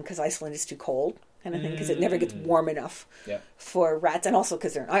Iceland because Iceland is too cold, kind of thing, because it never gets warm enough Yeah. for rats, and also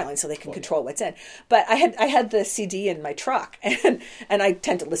because they're an island, so they can control what's in. But I had the CD in my truck, and I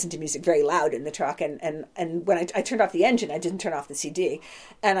tend to listen to music very loud in the truck, and when I turned off the engine, I didn't turn off the CD,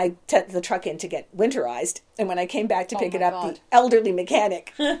 and I took the truck in to get winterized, and when I came back to pick it up, God. the elderly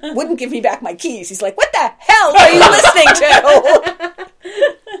mechanic wouldn't give me back my keys. He's like, "What the hell are you listening to?"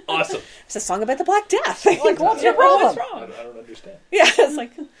 Awesome. It's a song about the Black Death. Like, what's your What's problem? wrong? I don't understand. Yeah, it's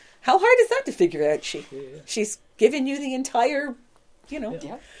like, how hard is that to figure out? She's given you the entire,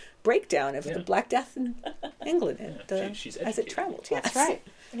 Yeah. breakdown of Yeah. the Black Death in England and She's as it educated. traveled. That's Yes.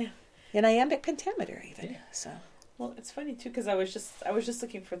 right. In iambic pentameter, even. So Well, it's funny too because I was just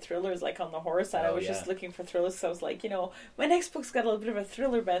looking for thrillers, like on the horror side. I Oh, was yeah. just looking for thrillers. So I was like, my next book's got a little bit of a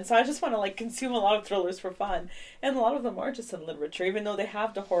thriller bent, so I just want to like consume a lot of thrillers for fun. And a lot of them are just in literature, even though they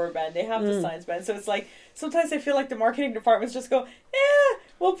have the horror bend, they have the science bend. So it's like sometimes I feel like the marketing departments just go,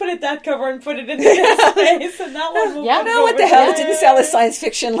 we'll put it that cover and put it in this space, and that one will. Yeah. put it no, what over the hell? It there. didn't sell as science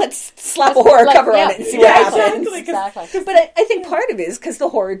fiction. Let's slap a horror cover on it and see what happens. Exactly. But I think part of it is because the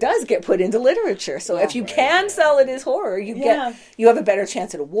horror does get put into literature. So if you can sell it as horror, you have a better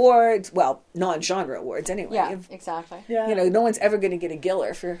chance at awards. Well, non-genre awards anyway. Yeah, exactly. Yeah. No one's ever going to get a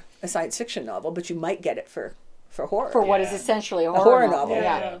Giller for a science fiction novel, but you might get it for horror. For what is Yeah. essentially a horror horror novel. novel.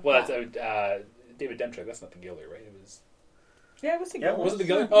 Yeah. Yeah. Well, that's David Demchuk. That's not the Giller, right? It was. Yeah, it was a Yeah, good one. Was it the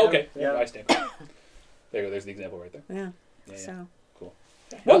Giller? Yeah. Oh, okay. Yeah. I stand corrected. There's the example right there. Yeah. Yeah, yeah. So Cool.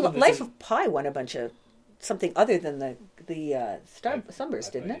 well, Well, Life of Pi won a bunch of something other than the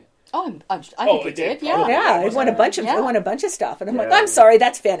Sunburst, didn't it? Oh, I think it did. Yeah, yeah. It won a bunch of Yeah. it won a bunch of stuff, and I'm like, I'm sorry,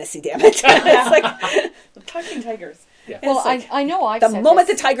 that's fantasy, damn it. It's like The Talking Tigers. Yeah. Well, It's like I know I've the said moment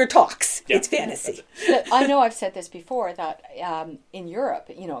this. the tiger talks, Yeah. it's fantasy. I know I've said this before that in Europe,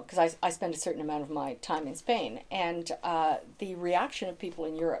 because I spend a certain amount of my time in Spain, and the reaction of people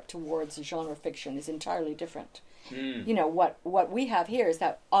in Europe towards genre fiction is entirely different. What we have here is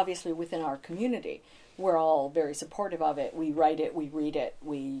that obviously within our community, we're all very supportive of it. We write it, we read it,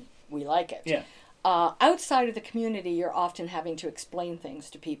 we like it. Yeah. Outside of the community, you're often having to explain things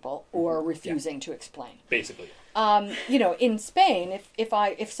to people or refusing to explain. Basically. In Spain,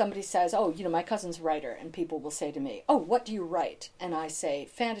 if somebody says, "Oh, my cousin's a writer," and people will say to me, "Oh, what do you write?" and I say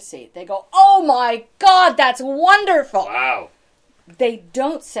fantasy, they go, "Oh my God, that's wonderful!" Wow. They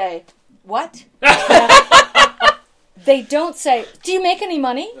don't say what. They don't say, "Do you make any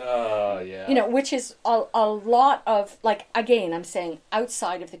money?" Yeah. Which is a lot of, like, again, I'm saying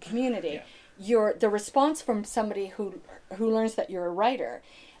outside of the community, the response from somebody who learns that you're a writer,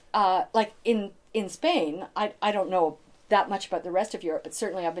 like in Spain, I don't know that much about the rest of Europe, but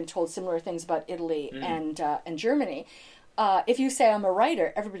certainly I've been told similar things about Italy and Germany. If you say I'm a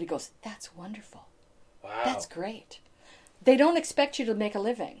writer, everybody goes, "That's wonderful. Wow. That's great." They don't expect you to make a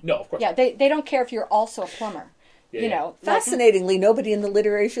living. No, of course Yeah, not. they don't care if you're also a plumber. Fascinatingly, nobody in the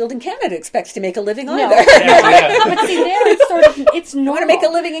literary field in Canada expects to make a living No. either. No, but see, there it's sort of, it's normal. You want to make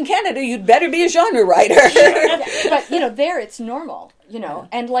a living in Canada, you'd better be a genre writer. But, there it's normal,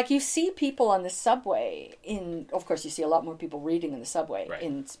 And, like, you see people on the subway of course, you see a lot more people reading in the subway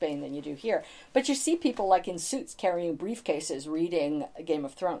in Spain than you do here. But you see people, like, in suits carrying briefcases reading Game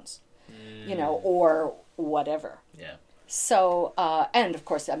of Thrones, or whatever. Yeah. So, and of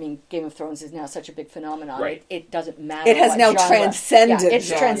course, I mean, Game of Thrones is now such a big phenomenon. Right. It doesn't matter. It has what now genre. transcended. Yeah, it's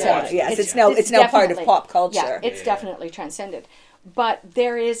genre. transcended. Yes, it's now part of definitely- pop culture. Yeah, it's definitely transcended. But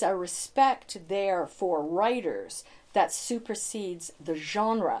there is a respect there for writers that supersedes the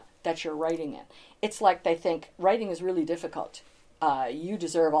genre that you're writing in. It's like they think writing is really difficult. You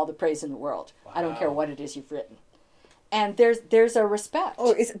deserve all the praise in the world. I don't care what it is you've written. And there's a respect.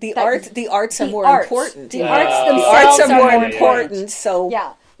 Or is it the that arts are more arts. important. The arts The themselves arts are more important. important. So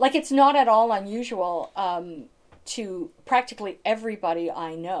Yeah, like it's not at all unusual to practically everybody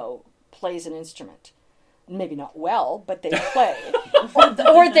I know plays an instrument. Maybe not well, but they play.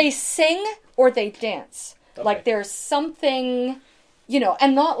 or they sing or they dance. Okay. Like there's something,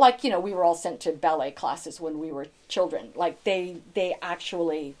 and not like, we were all sent to ballet classes when we were children. Like they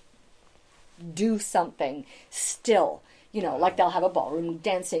actually do something still. Like they'll have a ballroom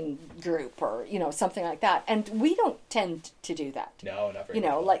dancing group or, something like that. And we don't tend to do that. No, not very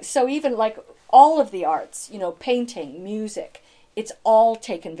much. Like, so even like all of the arts, painting, music, it's all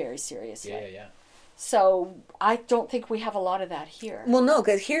taken very seriously. Yeah. So I don't think we have a lot of that here. well, no,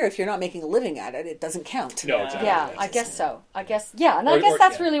 because here, if you're not making a living at it, it doesn't count. No, exactly. Yeah, I guess so. I guess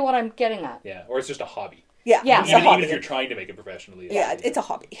that's really what I'm getting at. Yeah, or it's just a hobby. Yeah, Yeah. it's a Even hobby. if you're trying to make it professionally. Yeah, it's a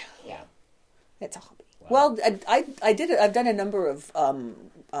hobby. Yeah. It's a hobby. Well, I did. I've done a number of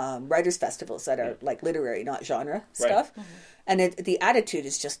writers' festivals that are like literary, not genre stuff, and the attitude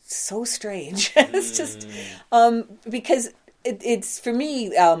is just so strange. It's just because it's for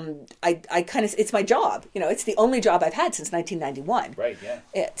me. I kind of it's my job. It's the only job I've had since 1991. Right. Yeah.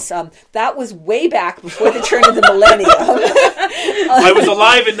 It's that was way back before the turn of the millennium. I was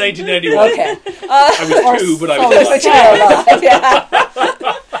alive in 1991. Okay. I was 2, but I was alive. But you're alive, yeah.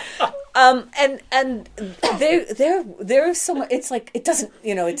 And there's so much. It's like it doesn't.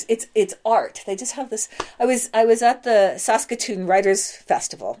 It's art. They just have this. I was at the Saskatoon Writers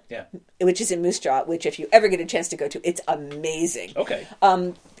Festival. Yeah. Which is in Moose Jaw. Which, if you ever get a chance to go to, it's amazing. Okay.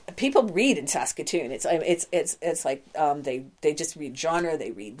 People read in Saskatoon. It's like they just read genre.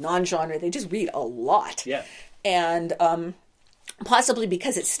 They read non-genre. They just read a lot. Yeah. And possibly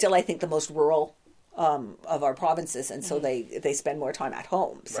because it's still, I think, the most rural of our provinces, and so they spend more time at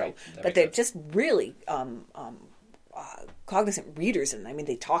home. So, Right. That but makes they're sense. just really cognizant readers, and I mean,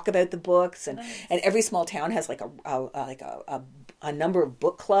 they talk about the books, and every small town has like a number of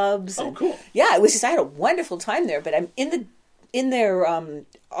book clubs. Oh, and, cool. Yeah, it was just I had a wonderful time there. But I'm in their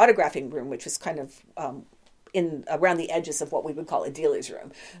autographing room, which was kind of in around the edges of what we would call a dealer's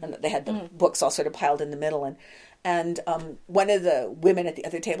room, and they had the books all sort of piled in the middle, and one of the women at the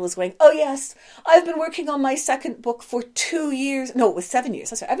other table is going, "Oh yes, I've been working on my second book for 2 years. No, it was 7 years.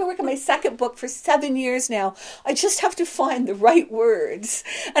 That's right. I've been working on my second book for 7 years now. I just have to find the right words."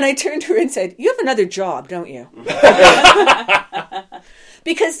 And I turned to her and said, "You have another job, don't you?"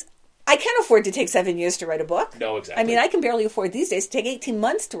 Because I can't afford to take 7 years to write a book. No, exactly. I mean, I can barely afford these days to take 18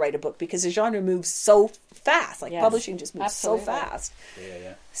 months to write a book because the genre moves so fast. Like, Yes, publishing just moves absolutely. so fast.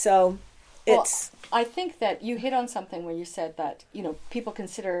 Yeah. So, it's... Well, I think that you hit on something where you said that, people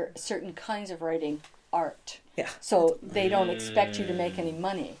consider certain kinds of writing art. Yeah. So they don't expect you to make any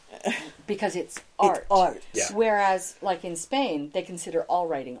money because it's art. It's art. Yeah. Whereas, like in Spain, they consider all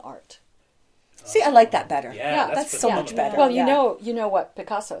writing art. See, I like that better. Yeah, that's so much better. Well, Yeah. you know what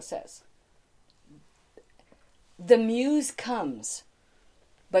Picasso says. The muse comes,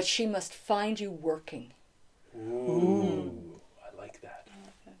 but she must find you working. Ooh, I like that.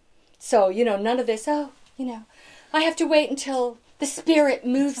 So, none of this, I have to wait until the spirit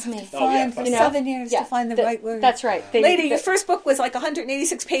moves me. Find for 7 years to find the right word. That's right. Lady, your first book was like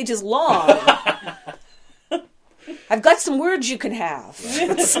 186 pages long. I've got some words you can have.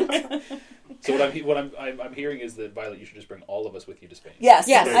 So what I'm hearing is that, Violet, you should just bring all of us with you to Spain. Yes,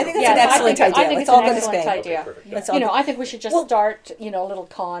 Yes. I think that's Yes, an excellent idea. I think Let's it's all an go to excellent Spain. idea. Okay, perfect. Let's all go. I think we should just start, a little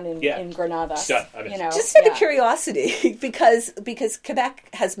con in Granada. Done. I'm in. Just out of curiosity, because Quebec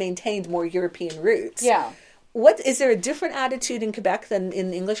has maintained more European roots. Yeah. Is there a different attitude in Quebec than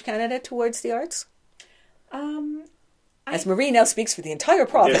in English Canada towards the arts? As Marie now speaks for the entire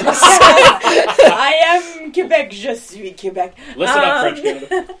province. I am Quebec. Je suis Quebec. Listen up, French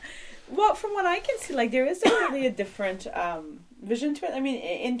Canada. Well, from what I can see, there is definitely a different vision to it. I mean,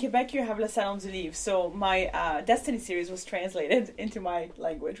 in Quebec, you have Le Salon du Livre. So my Destiny series was translated into my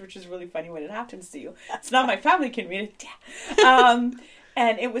language, which is really funny when it happens to you. So now my family can read it.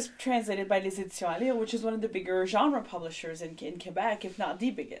 And it was translated by Les Éditions Alire, which is one of the bigger genre publishers in Quebec, if not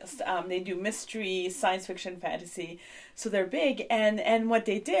the biggest. They do mystery, science fiction, fantasy, so they're big. And what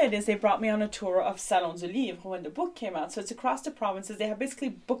they did is they brought me on a tour of Salon du Livre when the book came out. So it's across the provinces. They have basically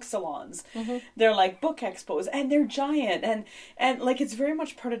book salons. Mm-hmm. They're like book expos, and they're giant. And it's very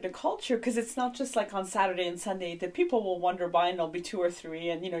much part of the culture, because it's not just like on Saturday and Sunday that people will wander by and there'll be 2 or 3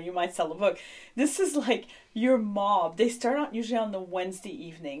 and, you might sell a book. This is like your mob. They start out usually on the Wednesday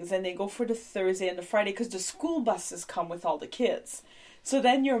evenings and they go for the Thursday and the Friday because the school buses come with all the kids. So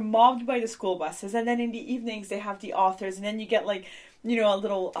then you're mobbed by the school buses, and then in the evenings they have the authors, and then you get a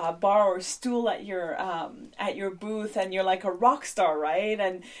little bar or stool at your booth, and you're like a rock star, right?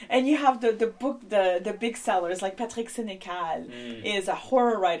 And you have the big sellers, like Patrick Sénécal is a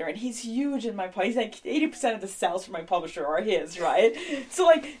horror writer, and he's huge in my he's like 80% of the sales for my publisher are his, right?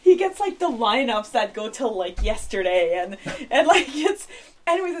 So he gets the lineups that go till yesterday, and it's.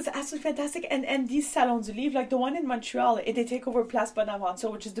 Anyways, it's absolutely fantastic. And these Salons du Livre, the one in Montreal, they take over Place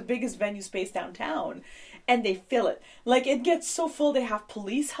Bonaventure, which is the biggest venue space downtown, and they fill it. It gets so full, they have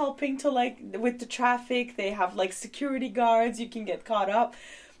police helping to, with the traffic. They have, security guards. You can get caught up.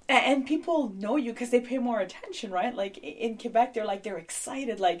 And people know you because they pay more attention, right? In Quebec, they're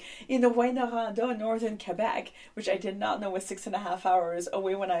excited. In the Rouyn-Noranda, northern Quebec, which I did not know was 6.5 hours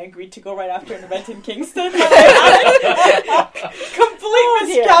away when I agreed to go right after an event in Kingston. Complete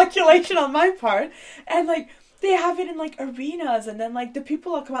miscalculation on my part. And they have it in arenas, and then the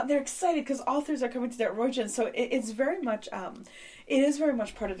people will come out and they're excited because authors are coming to their origin. So it's very much it is very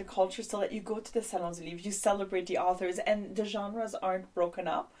much part of the culture still that you go to the Salons du Livre, you celebrate the authors, and the genres aren't broken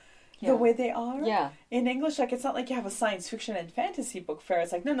up the way they are in English. It's not you have a science fiction and fantasy book fair.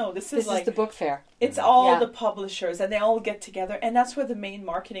 It's no, this is the book fair. It's all the publishers, and they all get together, and that's where the main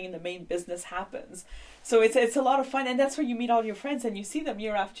marketing and the main business happens. So it's a lot of fun, and that's where you meet all your friends, and you see them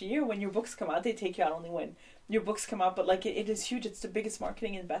year after year. When your books come out, they take you out only when your books come out, but it is huge. It's the biggest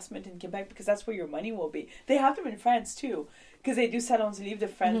marketing investment in Quebec because that's where your money will be. They have them in France too, because they do Salons du Livre de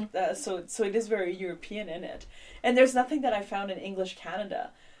France, so it is very European in it. And there's nothing that I found in English Canada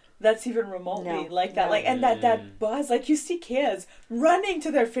that's even remotely like that. And that buzz, you see kids running to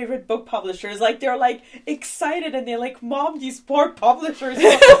their favorite book publishers, they're excited, and they mob these poor publishers who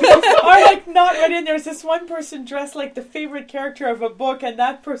are not ready. And there's this one person dressed like the favorite character of a book, and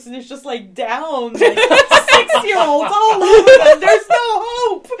that person is just down 6-year-olds all over them. There's no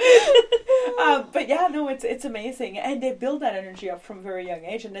hope. But it's amazing, and they build that energy up from a very young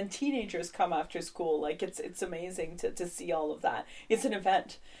age, and then teenagers come after school. It's amazing to see all of that. It's an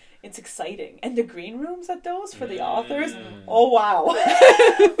event. It's exciting. And the green rooms at those for the authors, oh wow.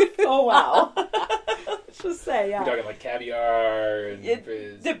 Oh wow. Let's just say, We're talking caviar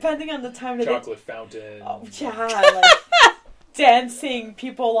and depending on the time of the chocolate fountain. Oh yeah, dancing,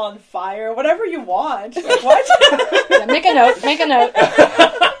 people on fire, whatever you want. What? Yeah, make a note.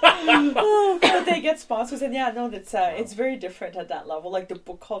 But they get sponsors, and it's very different at that level. The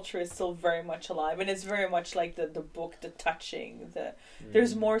book culture is still very much alive, and it's very much the book, the touching.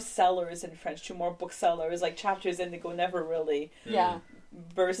 There's more sellers in French too, more booksellers. Chapters Indigo never really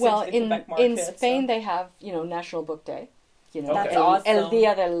burst Well, into the in Quebec market. in Spain so. they have National Book Day. That's El awesome.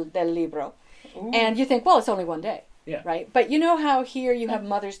 Día del Libro, Ooh. and you think, well, it's only one day. Yeah. Right? But you know how here you have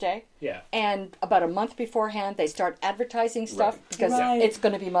Mother's Day? Yeah. And about a month beforehand, they start advertising stuff Right. because Right. it's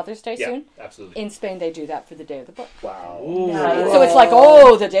going to be Mother's Day Yeah, soon. absolutely. In Spain, they do that for the Day of the Book. Wow. Right? So it's like,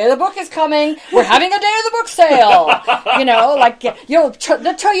 oh, the Day of the Book is coming. We're having a Day of the Book sale.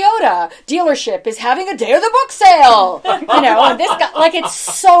 The Toyota dealership is having a Day of the Book sale. And this guy, like, it's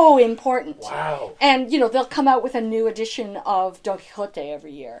so important. Wow. And, they'll come out with a new edition of Don Quixote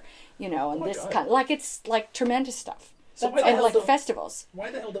every year. And this God. kind of, it's like tremendous stuff. So why the And hell like don't- festivals.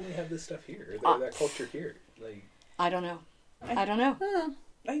 Why the hell don't we have this stuff here? That culture here? Like, I don't know. I don't know.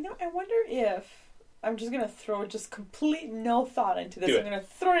 I know. I wonder if I'm just gonna throw just complete no thought into this. Do it. I'm gonna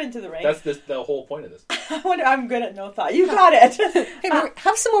throw it into the ring. that's the whole point of this. I wonder. I'm good at no thought. You got it. Hey, Mary,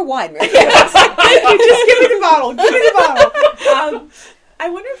 have some more wine, Mary. Just give me the bottle. Give me the bottle. I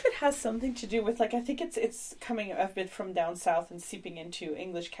wonder if it has something to do with, like, I think it's coming a bit from down south and seeping into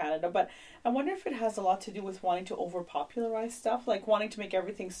English Canada, but I wonder if it has a lot to do with wanting to over-popularize stuff, like wanting to make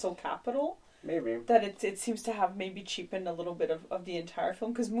everything so capital. Maybe. That it seems to have maybe cheapened a little bit of the entire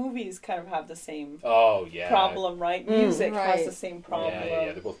film, because movies kind of have the same Oh yeah. problem, right? Music Right. has the same problem.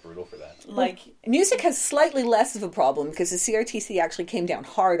 Yeah, they're both brutal for that. Like, Music has slightly less of a problem because the CRTC actually came down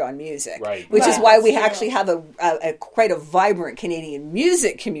hard on music, Right. which is Right. why we True. actually have a quite a vibrant Canadian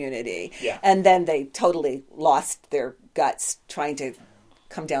music community. Yeah. And then they totally lost their guts trying to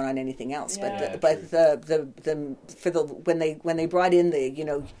come down on anything else. Yeah. When they brought in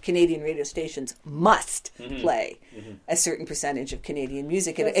the Canadian radio stations must play a certain percentage of Canadian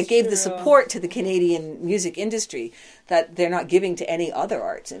music, and That's it gave the true. support to the Canadian music industry that they're not giving to any other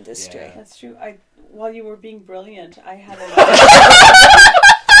arts industry. Yeah. that's true. While you were being brilliant, I had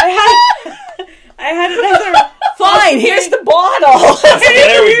I had another. Fine, here's the bottle.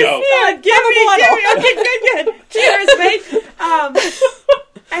 There we go. Give me. Okay, good. Cheers, mate.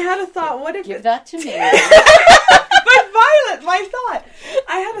 I had a thought. What if? Give that to me. But Violet, my thought.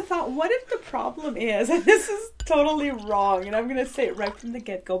 I had a thought. What if the problem is, and this is totally wrong, and I'm going to say it right from the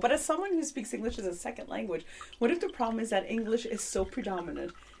get-go, but as someone who speaks English as a second language, what if the problem is that English is so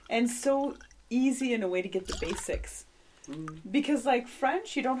predominant and so easy in a way to get the basics? Because, like,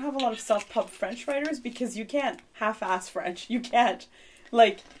 French, you don't have a lot of self-pub French writers because you can't half-ass French. You can't.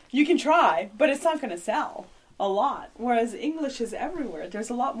 Like, you can try, but it's not going to sell a lot. Whereas English is everywhere.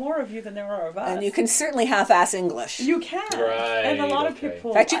 There's a lot more of you than there are of us. And you can certainly half-ass English. You can. Right, And a lot of okay. people...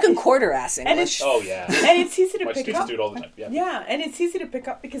 In fact, you can quarter-ass And English. Oh yeah. And it's easy to My pick students up. do it all the time. Yeah. Yeah, and it's easy to pick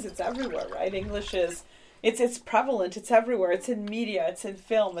up because it's everywhere, right? English is... It's prevalent. It's everywhere. It's in media. It's in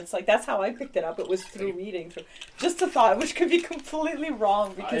film. It's like, that's how I picked it up. It was through reading. Through just a thought, which could be completely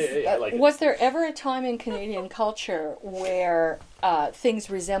wrong because... I like it. Was there ever a time in Canadian culture where things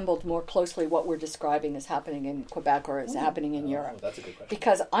resembled more closely what we're describing as happening in Quebec or as happening in Oh, Europe? that's a good question.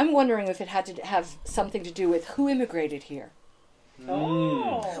 Because I'm wondering if it had to have something to do with who immigrated here.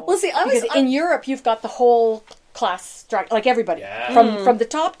 Oh. Well, see, Because in Europe, you've got the whole class structure, like everybody. Yeah. From the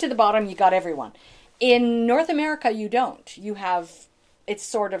top to the bottom, you got everyone. In North America, you don't. You have, it's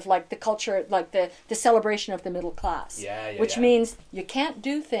sort of like the culture, like the celebration of the middle class. Which means you can't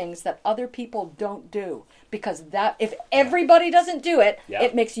do things that other people don't do. Because that, if everybody doesn't do it, Yeah.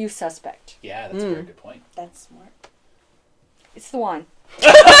 it makes you suspect. Yeah, that's a very good point. That's smart. It's the wine.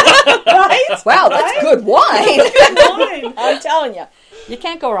 Right? wow, that's good wine. Fine. I'm telling you. You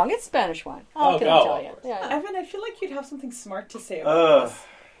can't go wrong. It's Spanish wine. How Oh, can no, I tell of you? course. Yeah. Evan, I feel like you'd have something smart to say about this.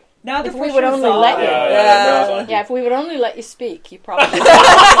 Now the If we would pressure's only on. let you. Yeah. Yeah, if we would only let you speak, you probably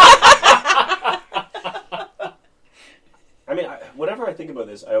I mean, whenever I think about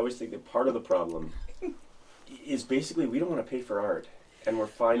this, I always think that part of the problem is basically we don't want to pay for art. And we're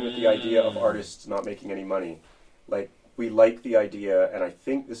fine with the idea of artists not making any money. Like, we like the idea, and I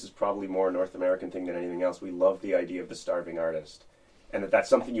think this is probably more a North American thing than anything else. We love the idea of the starving artist. And that's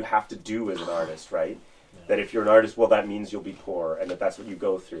something you have to do as an artist, right? That if you're an artist, well, that means you'll be poor, and that's what you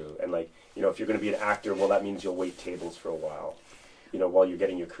go through. And, like, you know, if you're going to be an actor, well, that means you'll wait tables for a while, you know, while you're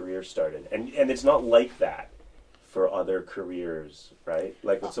getting your career started. And it's not like that for other careers, right?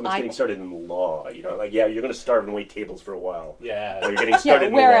 Like when someone's getting started in law, you know, like, yeah, you're going to starve and wait tables for a while. Yeah. Or you're getting started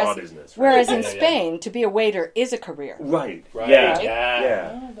in the law business. Right? whereas in Yeah. Spain, to be a waiter is a career. Right. Right. Yeah. Yeah.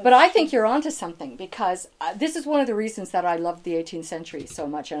 Yeah. But I think you're onto something because this is one of the reasons that I loved the 18th century so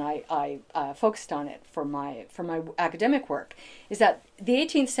much, and I focused on it for my academic work. Is that the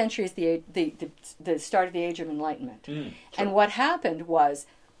 18th century is the start of the Age of Enlightenment, and what happened was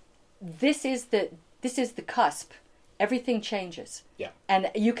this is the cusp, everything changes. Yeah. And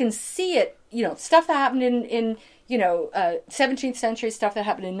you can see it, stuff that happened in 17th century, stuff that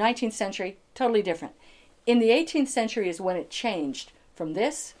happened in 19th century, totally different. In the 18th century is when it changed from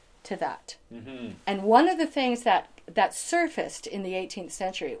this to that. Mm-hmm. And one of the things that surfaced in the 18th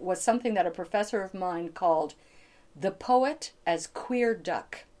century was something that a professor of mine called the poet as queer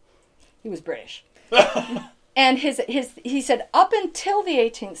duck. He was British. And he said, up until the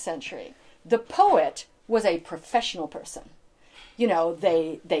 18th century, the poet was a professional person.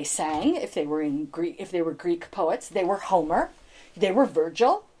 They sang if they were Greek poets. They were Homer, they were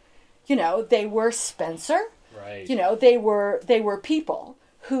Virgil, they were Spencer. Right. They were people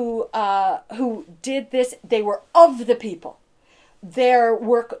who did this. They were of the people. Their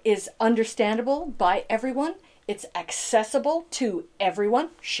work is understandable by everyone. It's accessible to everyone.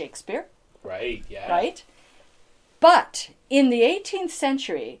 Shakespeare. Right. Yeah. Right. But in the 18th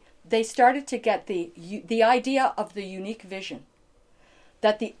century, they started to get the idea of the unique vision.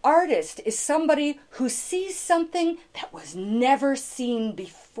 That the artist is somebody who sees something that was never seen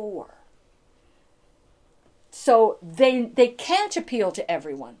before. So they can't appeal to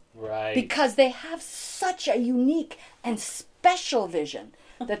everyone. Right. Because they have such a unique and special vision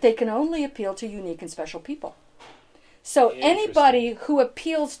that they can only appeal to unique and special people. So anybody who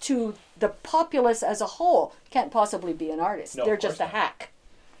appeals to the populace as a whole can't possibly be an artist. No, they're just a hack.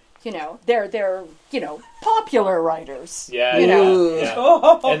 They're popular writers. Yeah.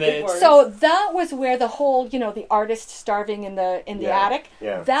 Yeah. And then So that was where the whole, the artist starving in the attic,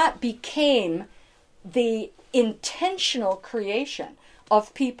 that became the intentional creation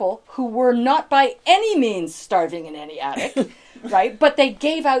of people who were not by any means starving in any attic, right? But they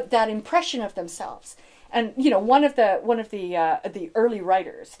gave out that impression of themselves. And one of the early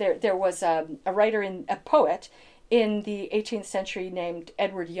writers, there was a poet in the 18th century named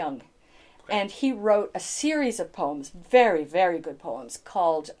Edward Young, and he wrote a series of poems, very, very good poems,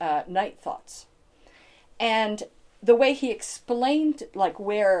 called Night Thoughts. And the way he explained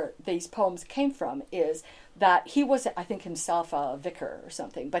where these poems came from is that he was, I think, himself a vicar or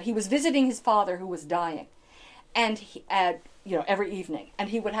something, but he was visiting his father who was dying, and he every evening, and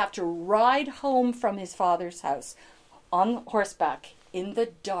he would have to ride home from his father's house on horseback in the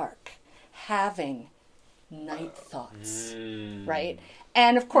dark, having night thoughts, right?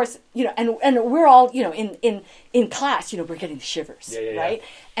 And of course, and we're all, in class, we're getting the shivers, right?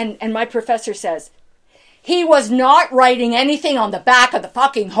 And my professor says, he was not writing anything on the back of the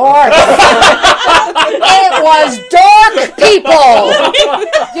fucking horse. It was dark people.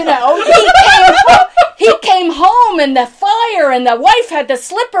 He came home and the fire and the wife had the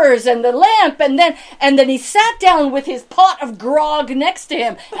slippers and the lamp and then he sat down with his pot of grog next to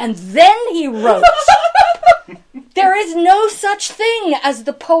him and then he wrote. There is no such thing as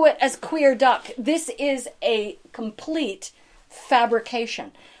the poet as queer duck. This is a complete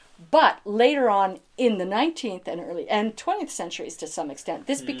fabrication. But later on in the 19th and early and 20th centuries to some extent,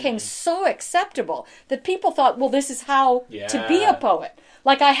 this became so acceptable that people thought, well, this is how to be a poet.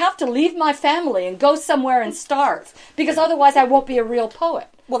 Like, I have to leave my family and go somewhere and starve because otherwise I won't be a real poet.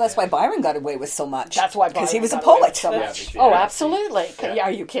 Well, that's why Byron got away with so much. That's why Byron because he was a got away with poet. so much. Yeah, Oh, absolutely. Yeah.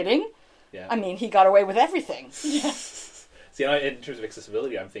 Are you kidding? Yeah. I mean, he got away with everything. See, in terms of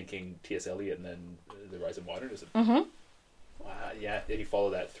accessibility, I'm thinking T.S. Eliot and then the rise of modernism. Mm-hmm. If you follow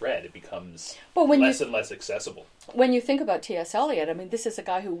that thread, it becomes less and less accessible. When you think about T.S. Eliot, I mean, this is a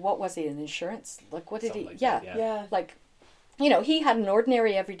guy who, what was he, an insurance? Like, what did Something he? like that, Yeah. Like, he had an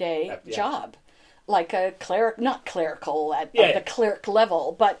ordinary everyday job. Like a cleric, not clerical at the cleric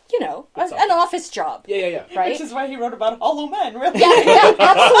level, but, an office job. Yeah. Right? Which is why he wrote about Hollow Men, really. Yeah,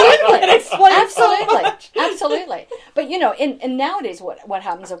 absolutely. It explains so much. Absolutely. But, in nowadays what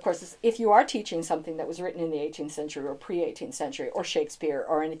happens, of course, is if you are teaching something that was written in the 18th century or pre-18th century or Shakespeare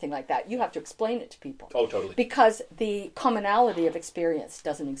or anything like that, you have to explain it to people. Oh, totally. Because the commonality of experience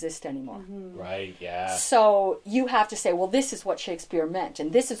doesn't exist anymore. Mm-hmm. Right, yeah. So you have to say, well, this is what Shakespeare meant,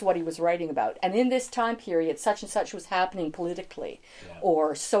 and this is what he was writing about. And in this time period, such and such was happening politically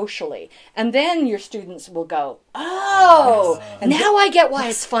or socially. And then your students will go, oh, now I get why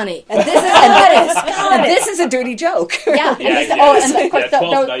it's funny. And this is a dirty joke. Yeah. And of course,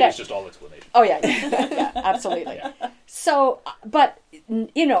 12th night is just all explanation. Oh, yeah, absolutely. Yeah. So, but,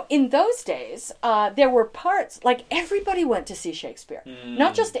 in those days, there were parts, like everybody went to see Shakespeare,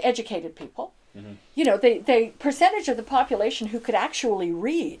 not just the educated people. Mm-hmm. The percentage of the population who could actually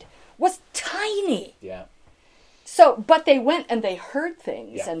read was tiny. Yeah. So, but they went and they heard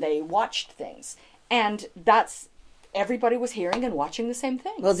things and they watched things. And that's everybody was hearing and watching the same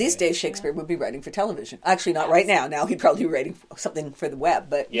thing. Well, these days Shakespeare would be writing for television. Actually, not right now. Now he'd probably be writing something for the web.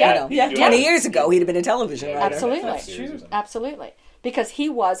 But 20 years ago, he'd have been a television writer. Absolutely, that's true. Absolutely, because he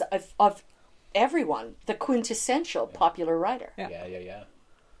was of everyone the quintessential popular writer. Yeah.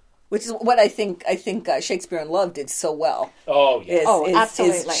 Which is what I think Shakespeare in Love did so well. Oh, yeah.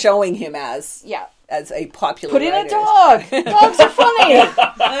 Absolutely. Is showing him as a popular writer. Put in a dog. Dogs are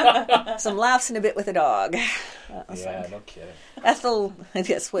funny. Some laughs and a bit with a dog. No kidding. Ethel,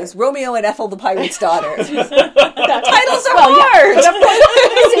 yes, was Romeo and Ethel the Pirate's Daughter. Titles are hard. But of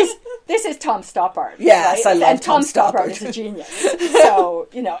course, this is Tom Stoppard. Yes, right? I love and Tom Stoppard. is a genius. So,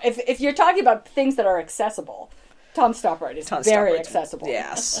 if you're talking about things that are accessible, Tom Stoppard is very accessible.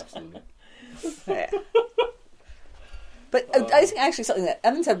 Yes. Yeah. But I think actually something that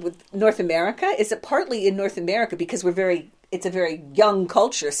Evan said with North America is that partly in North America, because it's a very young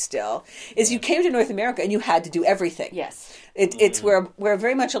culture still, is you came to North America and you had to do everything. Yes. We're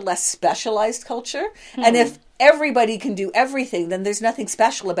very much a less specialized culture. And if everybody can do everything, then there's nothing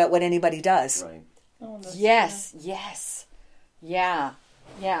special about what anybody does. Right. Yes. Yeah.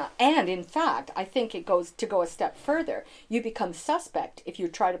 And in fact, I think it goes to go a step further. You become suspect if you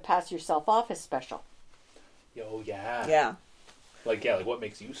try to pass yourself off as special. Oh, yeah. Yeah. Like what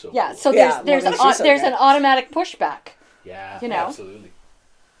makes you so Yeah, cool? so there's an automatic pushback. Yeah, absolutely.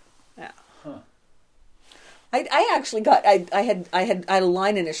 Yeah. Huh. I actually got I had a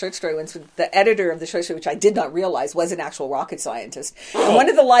line in a short story once with the editor of the short story, which I did not realize was an actual rocket scientist. And one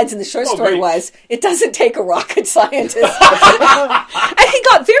of the lines in the short story was, "It doesn't take a rocket scientist," and he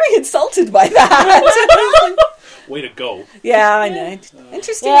got very insulted by that. Way to go! Yeah, I know.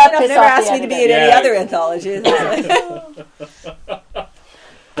 Interesting enough, never asked me to be in any other anthology.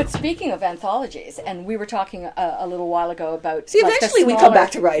 But speaking of anthologies, and we were talking a little while ago about... See, eventually we come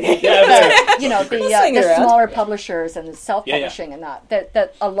back to writing. The smaller publishers and the self-publishing and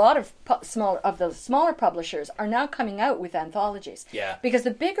that a lot of the smaller publishers are now coming out with anthologies. Yeah. Because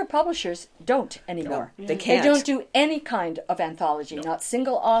the bigger publishers don't anymore. No, they can't. They don't do any kind of anthology, not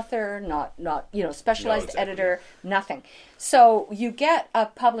single author, not specialized editor, nothing. So you get a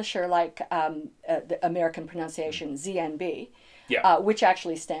publisher like the American pronunciation, ZNB, which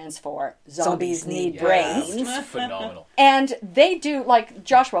actually stands for Zombies Need Brains. It's phenomenal. And they do, like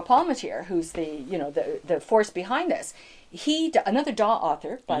Joshua Palmatier, who's the force behind this. Another DAW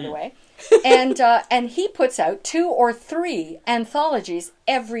author, by the way, and he puts out 2 or 3 anthologies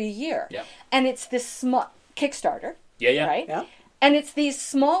every year. Yeah. And it's this small Kickstarter. Right? Yeah. And it's these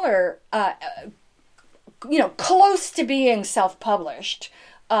smaller, close to being self-published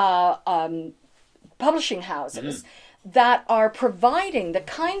publishing houses that are providing the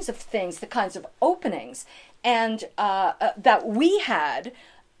kinds of things, the kinds of openings, and that we had,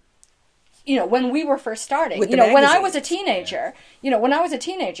 when we were first starting. When I was a teenager,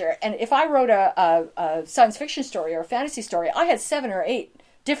 and if I wrote a science fiction story or a fantasy story, I had 7 or 8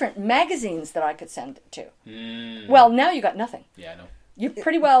 different magazines that I could send it to. Well, now you got nothing. Yeah, I know. You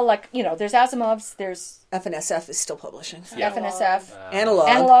pretty well, there's Asimov's, there's... FNSF is still publishing. Yeah. FNSF.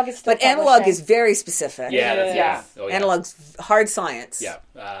 Analog is still But Analog is very specific. Yeah. Analog's hard science. Yeah.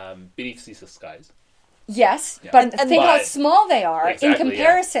 Beneath Ceaseless Skies. Yes, but think how small they are in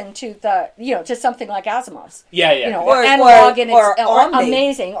comparison to to something like Asimov's. Or Analog or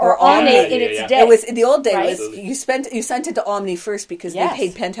Amazing or Omni in its day. It was in the old day. Right? You sent it to Omni first because they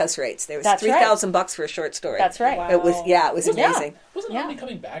paid penthouse rates. There was $3,000 for a short story. That's right. Wow. It was amazing. Wasn't Omni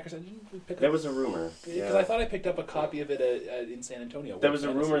coming back or something? There was a rumor. Because I thought I picked up a copy of it in San Antonio. There was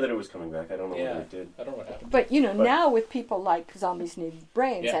a rumor that it was coming back. I don't know whether it did. I don't know what happened. But now with people like Zombies Need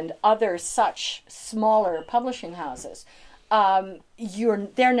Brains and other such smaller publishing houses,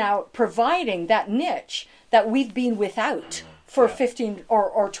 they're now providing that niche that we've been without for 15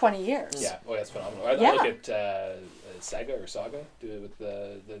 or 20 years. Yeah, that's phenomenal. I look at Saga with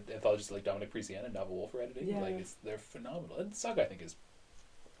the anthologies like Dominic Prisian and Nava Wolf are editing. They're phenomenal. And Saga, I think, is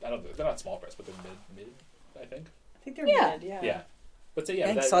they're not small press, but they're mid. I think they're mid. Yeah. But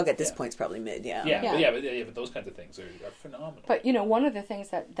I think Saga at this point is probably mid. But those kinds of things are phenomenal. But one of the things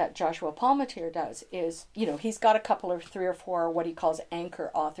that Joshua Palmatier does is he's got a couple of 3 or 4 what he calls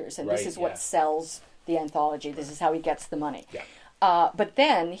anchor authors, and this is what sells the anthology. This is how he gets the money. Yeah. But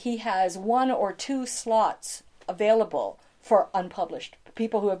then he has 1 or 2 slots available for unpublished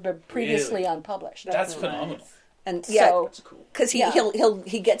people who have been previously unpublished. That's phenomenal. Nice. And that's cool because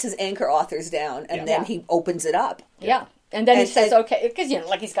he gets his anchor authors down and then he opens it up. Yeah. And then he says, okay, because,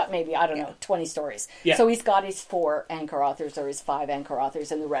 like he's got maybe, 20 stories. Yeah. So he's got his 4 anchor authors or his 5 anchor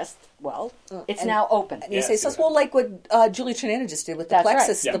authors, and the rest, it's now open. And he says, well, like what Julie Trunana just did with the That's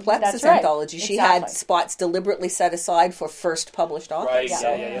Plexus, right. the Plexus That's right. anthology. She had spots deliberately set aside for first published authors. Right.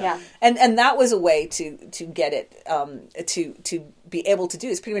 So, Yeah. And that was a way to get it, to be able to do.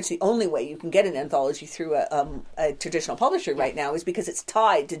 It's pretty much the only way you can get an anthology through a traditional publisher right now, is because it's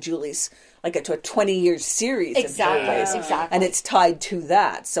tied to Julie's, to a 20-year series. Exactly. And it's tied to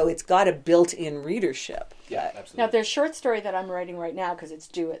that. So it's got a built-in readership. Yeah, absolutely. Now, there's a short story that I'm writing right now because it's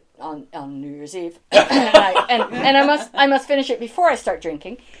due on New Year's Eve, and I must finish it before I start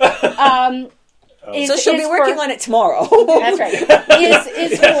drinking. So she'll be working on it tomorrow. That's right.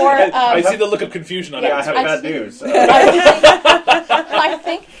 Is for. I see the look of confusion on it. I have bad news. I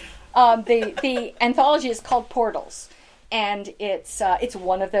think the anthology is called Portals. And it's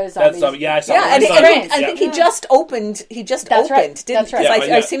one of those zombies. I saw and it. I think he just opened. That's right. Didn't? That's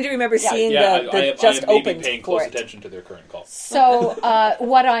right. I seem to remember seeing the just I opened paying for close it. attention to their current call. So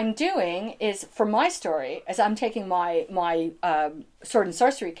what I'm doing is, for my story, is I'm taking my sword and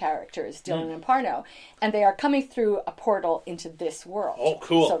sorcery characters, Dylan and Parno, and they are coming through a portal into this world. Oh,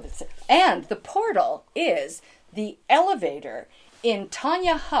 cool. And the portal is the elevator in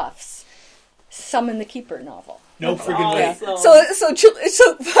Tanya Huff's Summon the Keeper novel. No friggin' way. So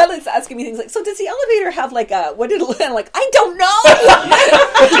Violet's asking me things like, so does the elevator have what did it look like? I don't know.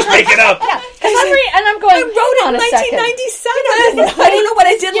 Just make it up. Yeah, and I'm going. I wrote it in 1997. I don't know what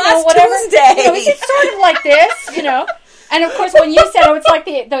I did last Tuesday. It's sort of like this, And of course, when you said, it's like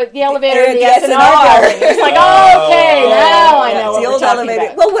the elevator in the SNR building. It's like, okay, now I know what the we're old talking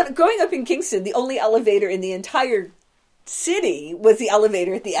elevator. about. Well, growing up in Kingston, the only elevator in the entire city was the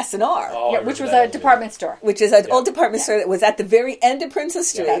elevator at the SNR, which was a department store. Which is an old department store that was at the very end of Princess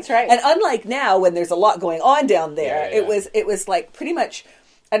Street. That's right. And unlike now, when there's a lot going on down there, it was like pretty much,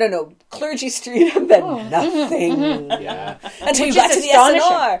 I don't know, Clergy Street and then nothing. Yeah. Until you got to the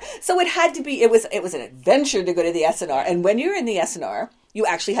SNR. So it had to be, it was an adventure to go to the SNR. And when you're in the SNR, you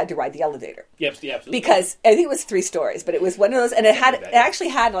actually had to ride the elevator. Yep, absolutely. Because I think it was 3 stories, but it was one of those, and it actually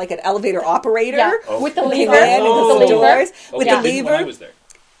had like an elevator operator with the lever, with the doors, with the lever. When I was there.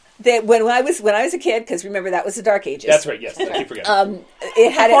 When I was a kid, because remember that was the Dark Ages. That's right. Yes, I keep forgetting.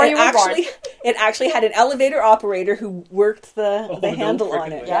 It actually had an elevator operator who worked the handle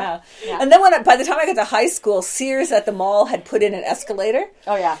on it. Yeah. And then by the time I got to high school, Sears at the mall had put in an escalator.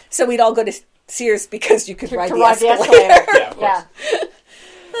 Oh yeah. So we'd all go to Sears because you could ride the escalator. Yeah, of course.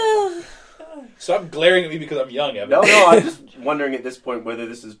 Stop glaring at me because I'm young, Evan. No, I'm just wondering at this point whether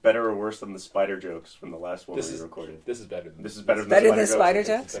this is better or worse than the spider jokes from the last one we recorded. This is better. This is better than spider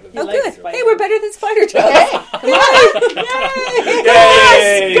jokes? Oh, like good. spider Hey, we're better than spider jokes. Hey,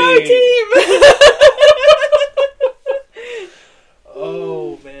 Yay! Yay! Go team!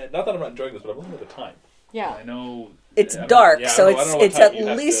 Oh, man. Not that I'm not enjoying this, but I'm looking at the time. Yeah. I know... It's dark, so I don't know what it's time at you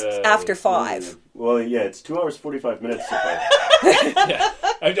have least to- after 5. Well, yeah, it's 2 hours 45 minutes so far. Yeah.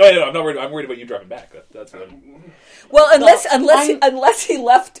 I'm not worried. I'm worried about you driving back. That's what I'm... Well, unless he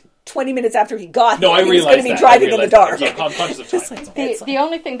left 20 minutes after he got No, there, I he was realized going to be that. driving in the dark. Yeah, I'm conscious of time. That's all. The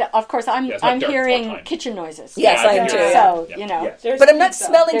only thing that, of course, I'm it's not dark, it's hearing more time. kitchen noises. Yes, Yeah, I am too. So Yeah. Yes. But I'm not pizza.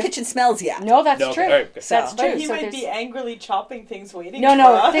 smelling kitchen smells yet. No, that's No, true. okay, okay. That's So- true. But he So might there's- be angrily chopping things, waiting. No, for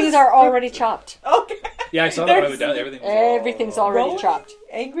us. things are already chopped. Okay. Yeah, I saw that when I was down. Everything's already Rolling? chopped.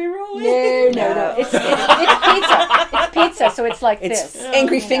 Angry rolling. No. It's pizza. It's pizza, so it's like It's this.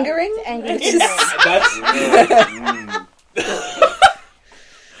 angry fingering. It's angry It's fingering.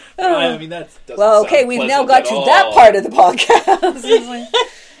 I mean, that doesn't Well, okay, sound we've now pleasant got at to all. that part of the podcast.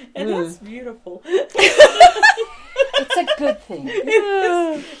 And that's beautiful. It's a good thing.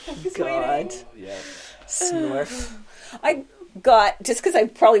 God. Yeah. Snorf. I got, just because I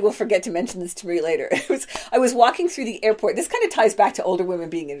probably will forget to mention this to Marie later, I was walking through the airport. This kind of ties back to older women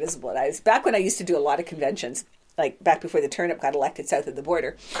being invisible. And I was back when I used to do a lot of conventions, like back before the Turnip got elected south of the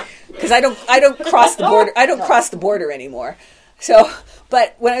border, because I don't cross the border. I don't cross the border anymore. So,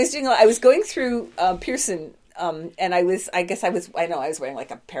 but when I was going through Pearson. And I was wearing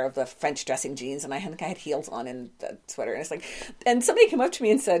like a pair of the French dressing jeans, and I had heels on and a sweater, and it's like, and somebody came up to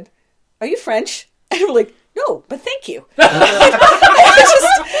me and said, "Are you French?" And I'm like, "No, but thank you." I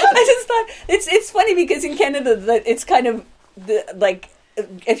just thought it's funny because in Canada it's kind of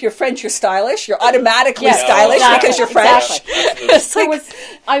if you're French, you're stylish. You're automatically stylish because you're French. Exactly.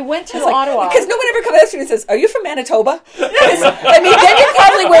 I went to Ottawa. Because no one ever comes up to me and says, "Are you from Manitoba?" I mean, then you're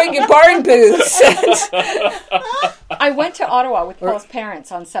probably wearing your barn boots. I went to Ottawa with Paul's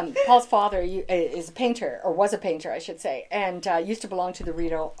parents on some. Paul's father is a painter, or was a painter, I should say, and used to belong to the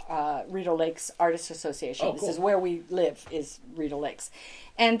Rideau Lakes Artists Association. Oh, cool. This is where we live, is Rideau Lakes.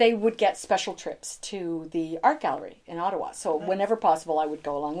 And they would get special trips to the art gallery in Ottawa. So whenever possible, I would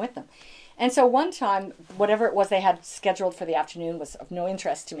go along with them. And so one time, whatever it was they had scheduled for the afternoon was of no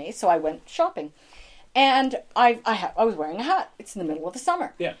interest to me, so I went shopping. And I was wearing a hat. It's in the middle of the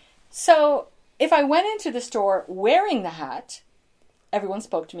summer. Yeah. So if I went into the store wearing the hat, everyone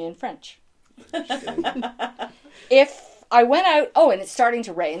spoke to me in French. If I went out, and it's starting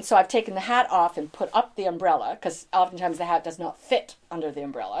to rain, so I've taken the hat off and put up the umbrella, because oftentimes the hat does not fit under the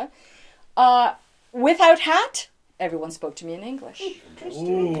umbrella. Without hat, everyone spoke to me in English.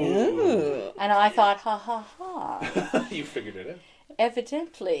 Ooh. And I thought, ha ha ha. You figured it out.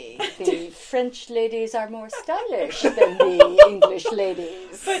 Evidently, the French ladies are more stylish than the English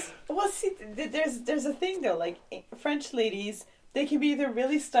ladies. But, see, there's a thing, though. Like, French ladies, they can be either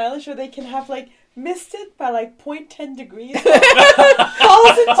really stylish or they can have, like, missed it by, like, 0.10 degrees.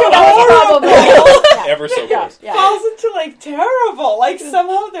 Falls into horrible. Ever so close. Yeah. Falls into, like, terrible. Like,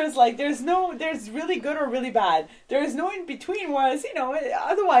 somehow there's really good or really bad. There is no in between, whereas,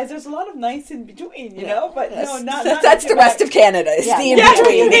 otherwise there's a lot of nice in between, you know? But no, not that's the rest of Canada, is the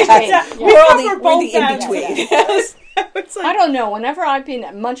in-between. Exactly. We're the in-between. Yes. I don't know. Whenever I've been,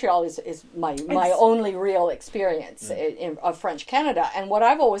 Montreal is my only real experience of French Canada. And what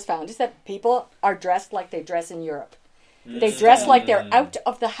I've always found is that people are dressed like they dress in Europe. They dress like they're out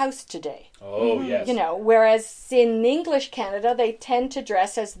of the house today. Oh, yes. Whereas in English Canada, they tend to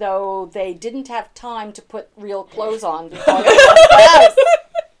dress as though they didn't have time to put real clothes on before they left the house.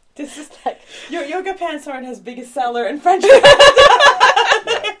 This is like, your yoga pants aren't his biggest seller in French Canada.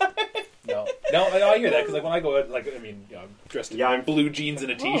 No, I hear that, because like when I go out, I'm dressed in blue jeans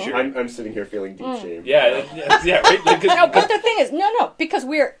and a t-shirt. I'm sitting here feeling deep shame. Yeah, right? No, but the thing is, no, because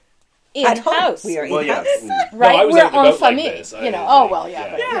we're in-house. We are Well, in-house. yeah. Right? No, I was We're out and en about like famille. this.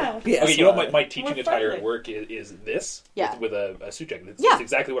 Yeah. Yes, Okay, my teaching attire at work is this, with a suit jacket. It's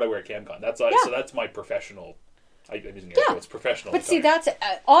exactly what I wear at CamCon. So that's my professional. I'm using air quotes, professional. But attire. see, that's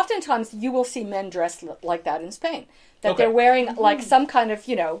oftentimes you will see men dressed like that in Spain. That they're wearing like some kind of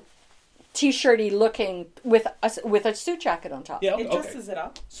t-shirty looking with a suit jacket on top. Yeah, it dresses it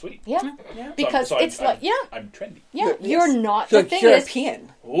up. Sweet. Yeah. Yeah. Because I'm trendy. Yeah, you're not. So The thing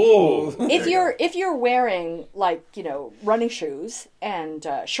European. Oh, if you're wearing running shoes and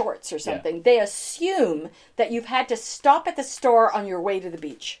shorts or something, they assume that you've had to stop at the store on your way to the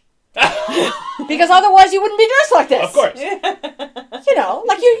beach. Because otherwise you wouldn't be dressed like this. Of course. You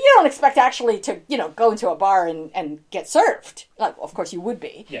don't expect actually to, go into a bar and get served. Like, of course you would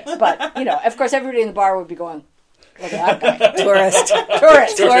be. Yes. But, of course everybody in the bar would be going, look at that guy.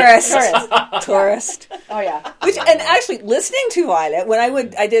 Tourist. Oh, yeah. And actually, listening to Violet,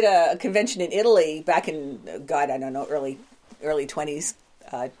 when I did a convention in Italy back in, early 20s,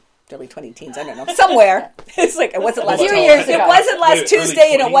 early 20 teens, I don't know, somewhere. It's like, it wasn't last A few years ago. It wasn't last Tuesday,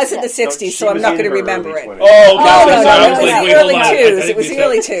 and it 20s? wasn't the 60s, so I'm not going to remember it. Oh, God. No, it was the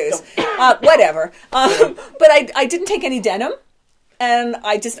early twos. Whatever. But I didn't take any denim. And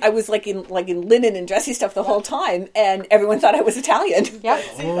I was like in linen and dressy stuff the whole time, and everyone thought I was Italian. Yeah.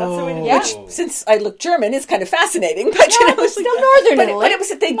 See, that's the way to do Yeah. it. Since I look German, it's kind of fascinating. But it's still Northern Italy. But it was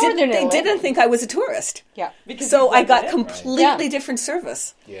that they didn't think I was a tourist. Yeah. Because So you I got it. completely different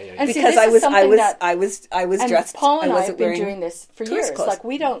service. Yeah. And see, Because this is something that- I was And dressed. Paul and I have wasn't been wearing doing this for tourist years. clothes. Like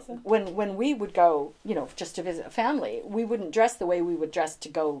we don't, when we would go, just to visit a family, we wouldn't dress the way we would dress to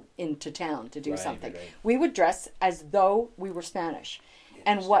go into town to do something. Right. We would dress as though we were Spanish.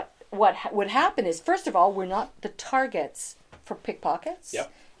 And what would happen is, first of all, we're not the targets for pickpockets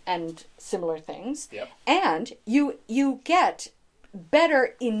and similar things. Yep. And you get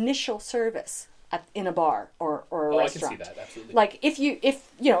better initial service in a bar or a restaurant. I can see that, absolutely. Like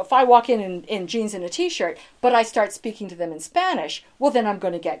if I walk in jeans and a t-shirt, but I start speaking to them in Spanish, well then I'm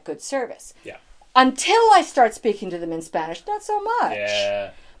going to get good service. Yeah. Until I start speaking to them in Spanish, not so much.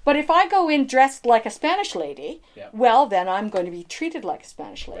 Yeah. But if I go in dressed like a Spanish lady, well, then I'm going to be treated like a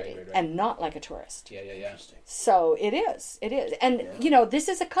Spanish lady Right. and not like a tourist. Yeah. So it is. And, this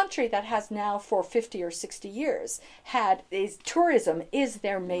is a country that has now for 50 or 60 years tourism is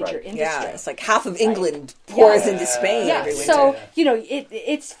their major industry. Yeah, it's like half of England pours into Spain every winter. So,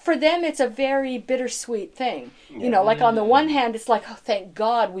 it's for them, it's a very bittersweet thing. Like on the one hand, it's like, oh, thank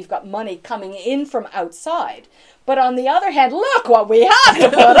God we've got money coming in from outside. But on the other hand, look what we have to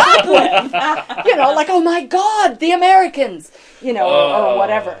put up with. Like, oh my God, the Americans, or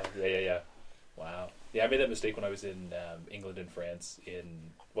whatever. Yeah. Wow. Yeah, I made that mistake when I was in England and France,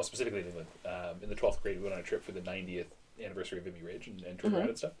 specifically in England. In the 12th grade, we went on a trip for the 90th anniversary of Vimy Ridge and toured around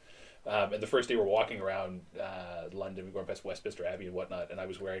and stuff. And the first day we're walking around London, we're going past Westminster Abbey and whatnot, and I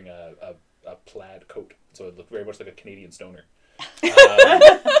was wearing a plaid coat, so it looked very much like a Canadian stoner. And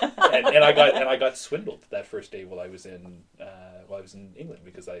I got swindled that first day while I was in England,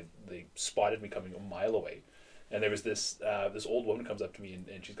 because they spotted me coming a mile away. And there was this old woman comes up to me,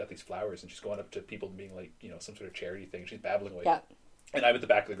 and she's got these flowers, and she's going up to people and being like, some sort of charity thing. She's babbling away. Yeah. And I'm at the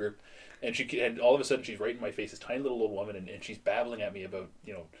back of the group, and all of a sudden she's right in my face, this tiny little old woman, and she's babbling at me about,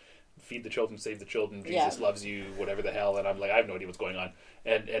 feed the children, save the children, Jesus loves you, whatever the hell. And I'm like, I have no idea what's going on.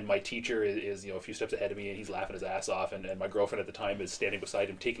 And my teacher is a few steps ahead of me, and he's laughing his ass off. And my girlfriend at the time is standing beside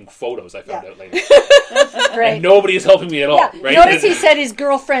him taking photos. I found out later. That's great. And nobody is helping me at all. Yeah. Right? Notice he said his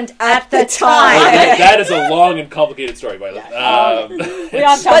girlfriend at the time. That is a long and complicated story, Violet. We don't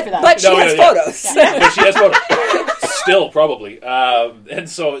have time for that. But she has photos. But she has photos. Still, probably. And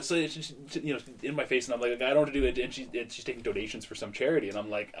so she's, in my face, and I'm like, I don't want to do it. And she's taking donations for some charity, and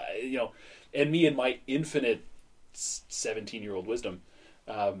I'm like, and me and my infinite 17-year-old wisdom,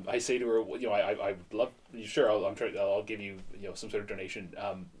 I say to her, I love you. Sure, I'll give you, some sort of donation.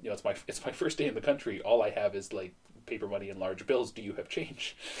 It's my first day in the country. All I have is like paper money and large bills. Do you have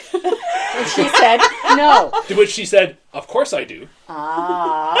change? And she said no. To which she said, of course I do.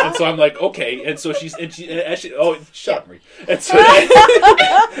 And so I'm like, okay. And so shut up, Marie. And so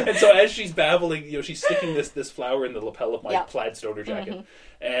as she's babbling, she's sticking this flower in the lapel of my plaid stoner jacket.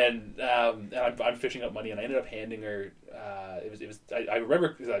 And I'm fishing up money, and I ended up handing her. I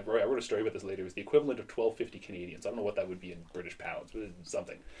remember, because I wrote a story about this later. It was the equivalent of 12.50 Canadians. I don't know what that would be in British pounds, but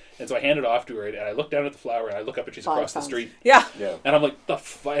something. And so I handed it off to her, and I look down at the flower, and I look up, and she's across the street. Yeah. And I'm like,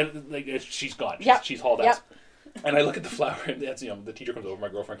 she's gone. She's hauled ass. And I look at the flower, and that's, the teacher comes over, my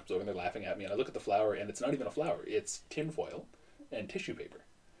girlfriend comes over, and they're laughing at me. And I look at the flower, and it's not even a flower; it's tinfoil and tissue paper.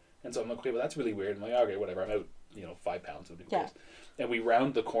 And so I'm like, okay, well, that's really weird. I'm like, okay, whatever. I'm out, 5 pounds of it. Yeah. And we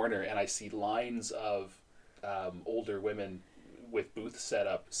round the corner, and I see lines of older women with booths set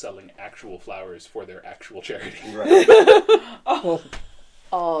up selling actual flowers for their actual charity. Right. Oh,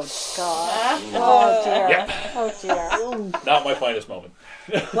 God. Oh, dear. Yeah. Oh, dear. Not my finest moment.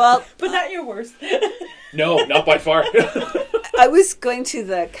 Well, but not your worst. No, not by far. I was going to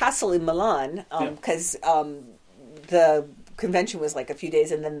the castle in Milan because the convention was like a few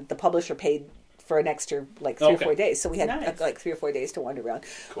days, and then the publisher paid for an extra 3 or 4 days. So we had 3 or 4 days to wander around.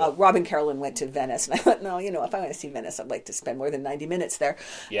 Cool. Rob and Carolyn went to Venice, and I thought, no, if I want to see Venice, I'd like to spend more than 90 minutes there.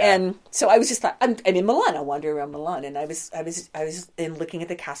 Yeah. And so I was just thought, I'm in Milan. I'll wander around Milan, and I was in looking at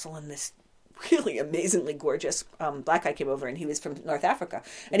the castle, and this really amazingly gorgeous black guy came over, and he was from North Africa,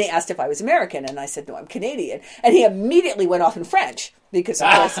 and he asked if I was American, and I said, no, I'm Canadian. And he immediately went off in French, because of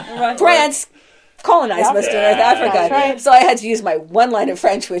course France colonized most of North Africa. Right. So I had to use my one line of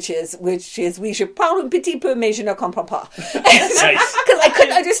French, which is oui, je parle un petit peu, mais je ne comprends pas. Because I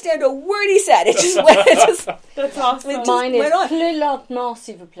couldn't understand a word he said. It just went. That's awesome. Mine is plus lentement,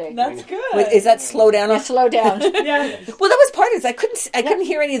 s'il vous plaît. That's good. Wait, is that slow down? Yeah, slow down. Yeah. Well, that was part of it. I couldn't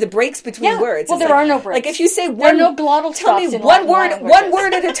hear any of the breaks between words. Well, there are no breaks. Like if you say one, there are no glottal tell stops me in one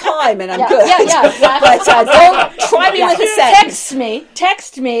word at a time, and I'm good. Yeah, exactly. But don't try me with a sentence.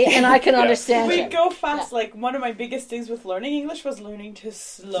 Text me, and I can understand we you. Go fast. Like one of my biggest things with learning English was learning to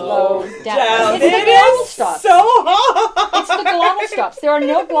slow down. It's the glottal stops. So hard. It's the glottal stops. There are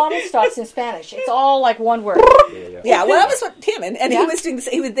no glottal stops in Spanish. It's all like one word. Yeah, well, that was what him and he was doing.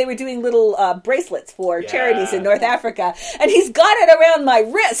 They were doing little bracelets for charities in North Africa, and he's got it around my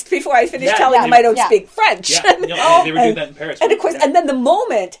wrist before I finished telling him I don't speak French. Yeah, they were doing that in Paris. And of course, and then the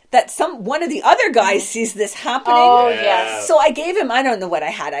moment that one of the other guys sees this happening, yes. So I gave him, I don't know what I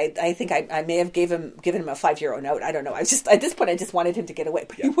had. I think I may have given him a €5 note. I don't know. I was just at this point I just wanted him to get away,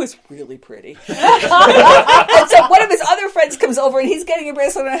 but he was really pretty. And so one of his other friends comes over, and he's getting a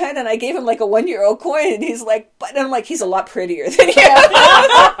bracelet on her head, and I gave him like a €1 coin, and he's like, but I'm like, he's a lot prettier than you.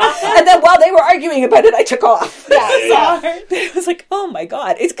 And then while they were arguing about it, I took off. It was like, oh my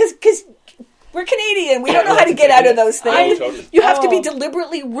God. It's because we're Canadian. We don't know how to get out of those things. Totally. You have to be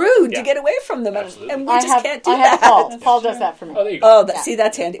deliberately rude to get away from them. And we just can't do that. Paul does that for me. Oh, there you go. See,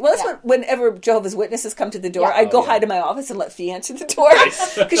 that's handy. Well, that's whenever Jehovah's Witnesses come to the door, I go hide in my office and let Fee answer the door.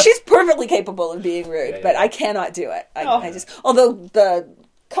 Because she's perfectly capable of being rude. But I cannot do it. I just, although the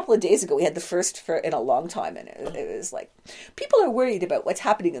couple of days ago we had the first in a long time, and it was like, people are worried about what's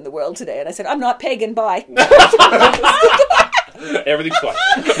happening in the world today, and I said, I'm not pagan, bye. Everything's fine.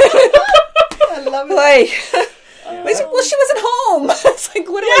 I love it. Yeah. I said, well, she wasn't home. It's like,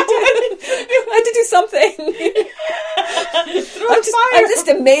 what do I do? I had to do something. I'm just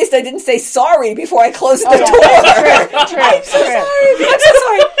amazed I didn't say sorry before I closed the door. True. I'm so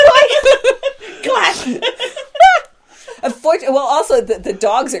sorry. Clash. Unfortunately, well, also the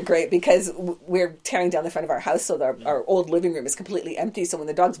dogs are great because we're tearing down the front of our house, so our old living room is completely empty. So when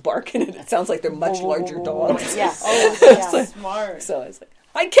the dogs bark in it sounds like they're much larger dogs. Yeah. Smart. So it's like,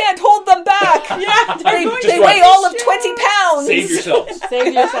 I can't hold them back. Yeah, they weigh all of 20 pounds. Save yourselves.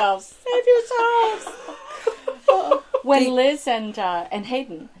 Save yourselves. Save yourselves. When Liz and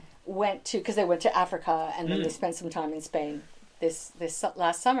Hayden went to, because they went to Africa and then they spent some time in Spain this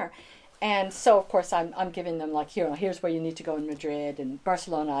last summer. And so, of course, I'm giving them, like, here's where you need to go in Madrid. And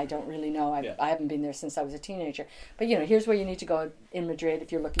Barcelona, I don't really know. I haven't been there since I was a teenager. But, here's where you need to go in Madrid.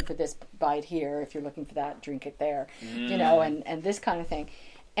 If you're looking for this, buy it here. If you're looking for that, drink it there. And this kind of thing.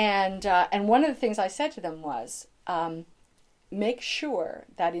 And one of the things I said to them was, make sure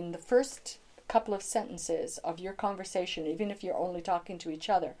that in the first couple of sentences of your conversation, even if you're only talking to each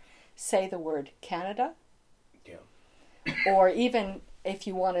other, say the word Canada. Yeah. Or even... If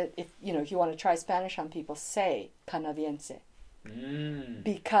you want to try Spanish on people, say canadiense.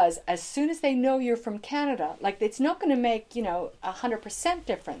 Because as soon as they know you're from Canada, like, it's not going to make 100%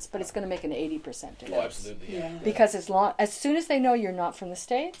 difference, but it's going to make an 80% difference. Oh, absolutely. Yeah. Because as soon as they know you're not from the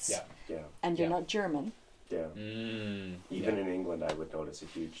States, and you're not German. Yeah. Even in England, I would notice a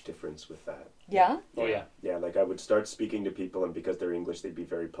huge difference with that. Yeah? Oh, yeah. Yeah, like I would start speaking to people, and because they're English, they'd be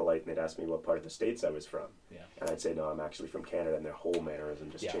very polite, and they'd ask me what part of the States I was from. Yeah. And I'd say, no, I'm actually from Canada, and their whole mannerism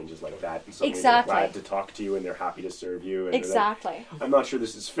just changes like that. And suddenly they're glad to talk to you, and they're happy to serve you. And exactly. like, I'm not sure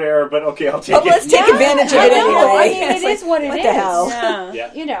this is fair, but okay, I'll take it. Let's take advantage of it anyway. It is what it is. What the hell?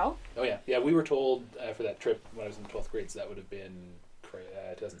 Yeah. Oh, yeah. Yeah, we were told for that trip when I was in 12th grade, so that would have been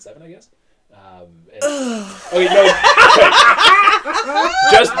 2007, I guess.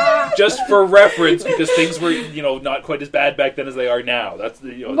 Just for reference, because things were not quite as bad back then as they are now. That's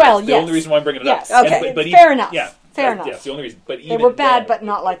the only reason why I'm bringing it up. Okay, fair enough. Yeah, fair enough. Yeah, it's the only reason. But they were bad, but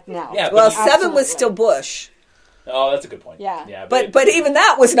not like now. Yeah, well, 7 was still Bush. Oh, that's a good point. Yeah. But even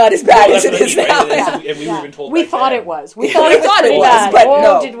that was not as bad as it is now. Right? And we were even told we thought it was. We thought it was bad. but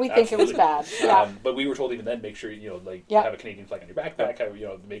no. Did we think it was bad? Yeah. But we were told even then, make sure have a Canadian flag on your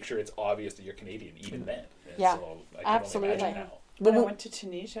backpack. Make sure it's obvious that you're Canadian even then. And so I absolutely. Can only imagine now. When I went to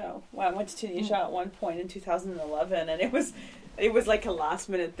Tunisia, at one point in 2011, and it was like a last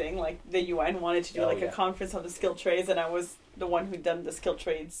minute thing. Like the UN wanted to do a conference on the skilled trades, and I was the one who'd done the skilled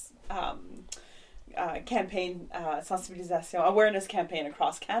trades campaign, sensibilisation, awareness campaign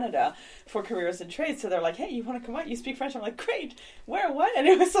across Canada for careers and trades. So they're like, hey, you want to come out? You speak French? I'm like, great. Where, what? And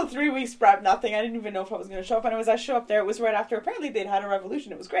it was so 3 weeks prep, nothing. I didn't even know if I was going to show up. And as I show up there, it was right after, apparently they'd had a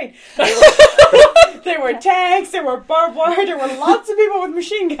revolution. It was great. There were tanks, there were barbed wire, there were lots of people with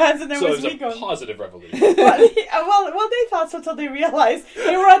machine guns, and there was it was a positive revolution. well, they thought so until they realized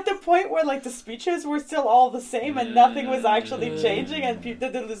they were at the point where the speeches were still all the same and nothing was actually changing, and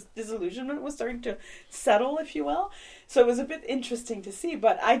the disillusionment was starting to settle, if you will. So it was a bit interesting to see,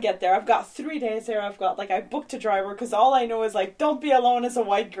 but I get there. I've got 3 days there. I've got, I booked a driver because all I know is, don't be alone as a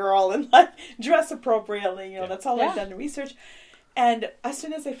white girl and, dress appropriately. That's all I've done the research. And as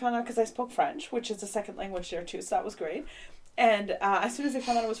soon as they found out, because I spoke French, which is a second language there too, so that was great. And as soon as they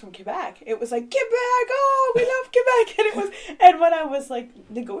found out I was from Quebec, it was like, Quebec, oh, we love Quebec. And when I was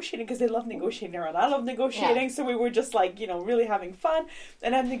negotiating, because they love negotiating there, and I love negotiating, so we were just really having fun.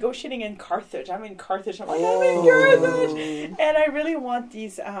 And I'm negotiating in Carthage. I'm in Carthage. I'm like, I'm in Carthage. And I really want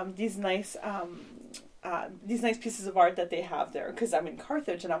these nice pieces of art that they have there, because I'm in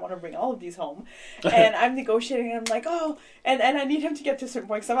Carthage and I want to bring all of these home. And I'm negotiating, and I'm like, oh, and I need him to get to a certain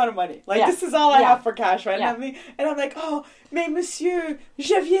point because I'm out of money. This is all I have for cash, right? Yeah. And I'm like, oh, mais monsieur,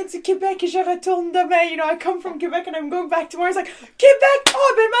 je viens de Québec et je retourne demain. I come from Quebec and I'm going back tomorrow. It's like, Quebec,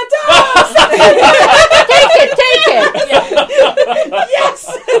 oh, ben madame! Take it! Yes!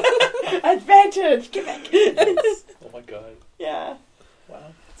 Advantage, Quebec. Oh my God. Yeah.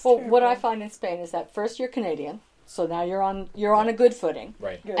 Wow. Well, what I find in Spain is that first you're Canadian, so now you're on a good footing.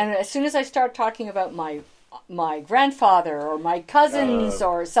 Right. Good. And as soon as I start talking about my grandfather or my cousins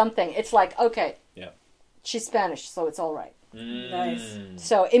or something, it's like, okay, she's Spanish, so it's all right. Nice.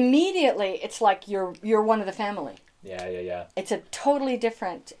 So immediately it's like you're one of the family. Yeah. It's a totally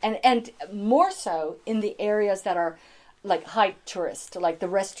different, and more so in the areas that are high tourist, like the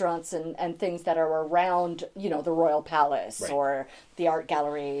restaurants and things that are around, the Royal Palace or the art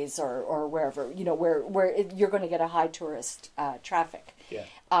galleries or wherever, where you're going to get a high tourist traffic. Yeah.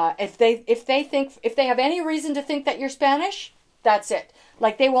 If they have any reason to think that you're Spanish, That's it.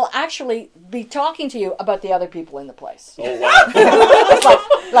 Like, they will actually be talking to you about the other people in the place. Oh, wow.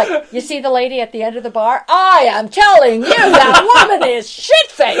 It's like, you see the lady at the end of the bar? I am telling you, that woman is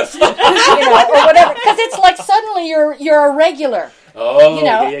shit-faced. Or whatever. Because it's like suddenly you're a regular. Oh,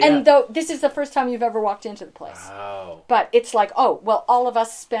 And though this is the first time you've ever walked into the place. Wow. But it's like, oh, well, all of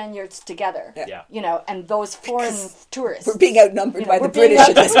us Spaniards together. Yeah. And those foreign tourists. We're being outnumbered by the British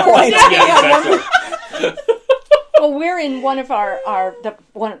at this point. Well, we're in one of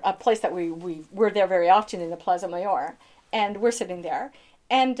a place that we're there very often in the Plaza Mayor, and we're sitting there,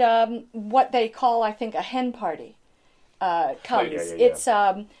 and what they call, I think, a hen party comes. It's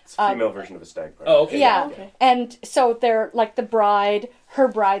a female version of a stag party. Oh, okay. Yeah. Okay. And so they're like the bride, her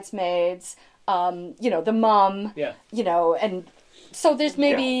bridesmaids, the mum, and so there's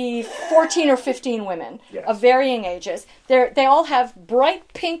maybe 14 or 15 women of varying ages. They all have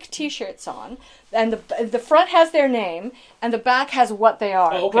bright pink T-shirts on, and the front has their name, and the back has what they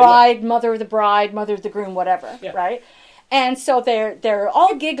are: bride, mother of the bride, mother of the groom, whatever, right? And so they're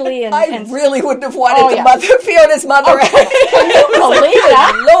all giggly and I really wouldn't have wanted the mother, Fiona's mother. Can you believe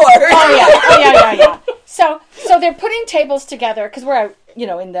that? Lord. Yeah. So they're putting tables together because we're out,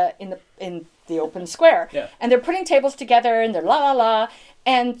 in the open square, and they're putting tables together, and they're la,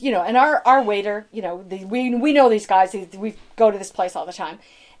 and and our waiter, we know these guys. We go to this place all the time,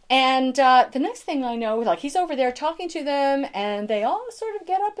 and the next thing I know, like, he's over there talking to them, and they all sort of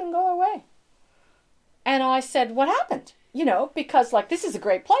get up and go away. And I said, "What happened?" Because like, this is a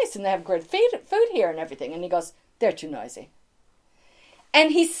great place, and they have great food here and everything. And he goes, "They're too noisy."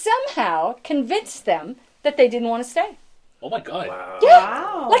 And he somehow convinced them that they didn't want to stay. Oh my God! Wow. Yeah.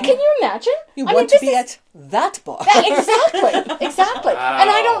 Wow. Like, can you imagine? You want to be at that bar. Exactly. Wow. And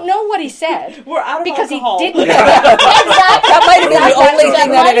I don't know what he said. We're out of because alcohol. he didn't. That might have been the only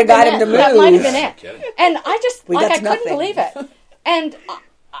thing that had got him to move. That might have been it. Kidding. And I just, I got couldn't nothing. believe it. And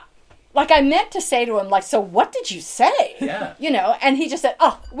I meant to say to him, like, so what did you say? Yeah. And he just said,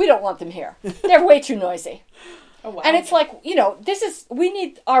 "Oh, we don't want them here. They're way too noisy." Oh, wow. And it's like, we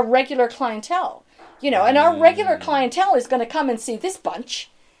need our regular clientele. And our regular clientele is going to come and see this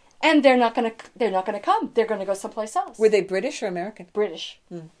bunch, and they're not going to come. They're going to go someplace else. Were they British or American? British.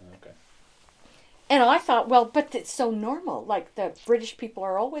 Okay. And I thought, well, but it's so normal. Like, the British people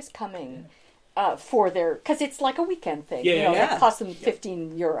are always coming for because it's like a weekend thing. Yeah. It costs them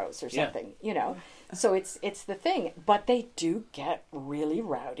 15 euros or something. So it's the thing. But they do get really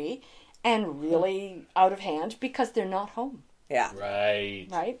rowdy and really out of hand because they're not home. Yeah. Right.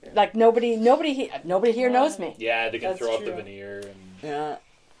 Right? Like, nobody here knows me. Yeah, they can That's throw up the true. veneer. And... Yeah.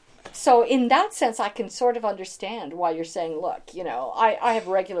 So in that sense, I can sort of understand why you're saying, look, I have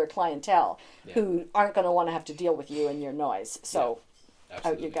regular clientele who aren't going to want to have to deal with you and your noise. So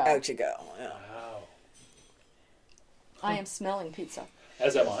out you go. Out you go. Yeah. Wow. I am smelling pizza.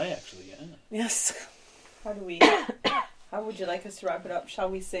 As am I, actually, yeah. Yes. How would you like us to wrap it up? Shall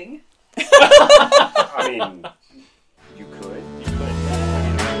we sing? I mean, you could.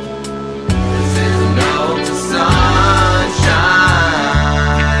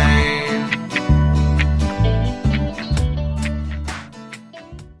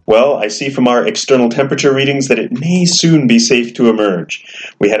 Well, I see from our external temperature readings that it may soon be safe to emerge.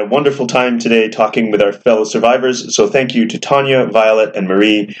 We had a wonderful time today talking with our fellow survivors, so thank you to Tanya, Violet, and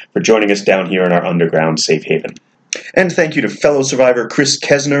Marie for joining us down here in our underground safe haven. And thank you to fellow survivor Chris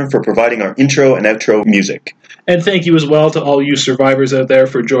Kesner for providing our intro and outro music. And thank you as well to all you survivors out there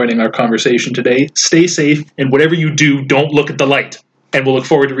for joining our conversation today. Stay safe, and whatever you do, don't look at the light. And we'll look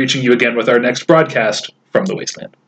forward to reaching you again with our next broadcast from the Wasteland.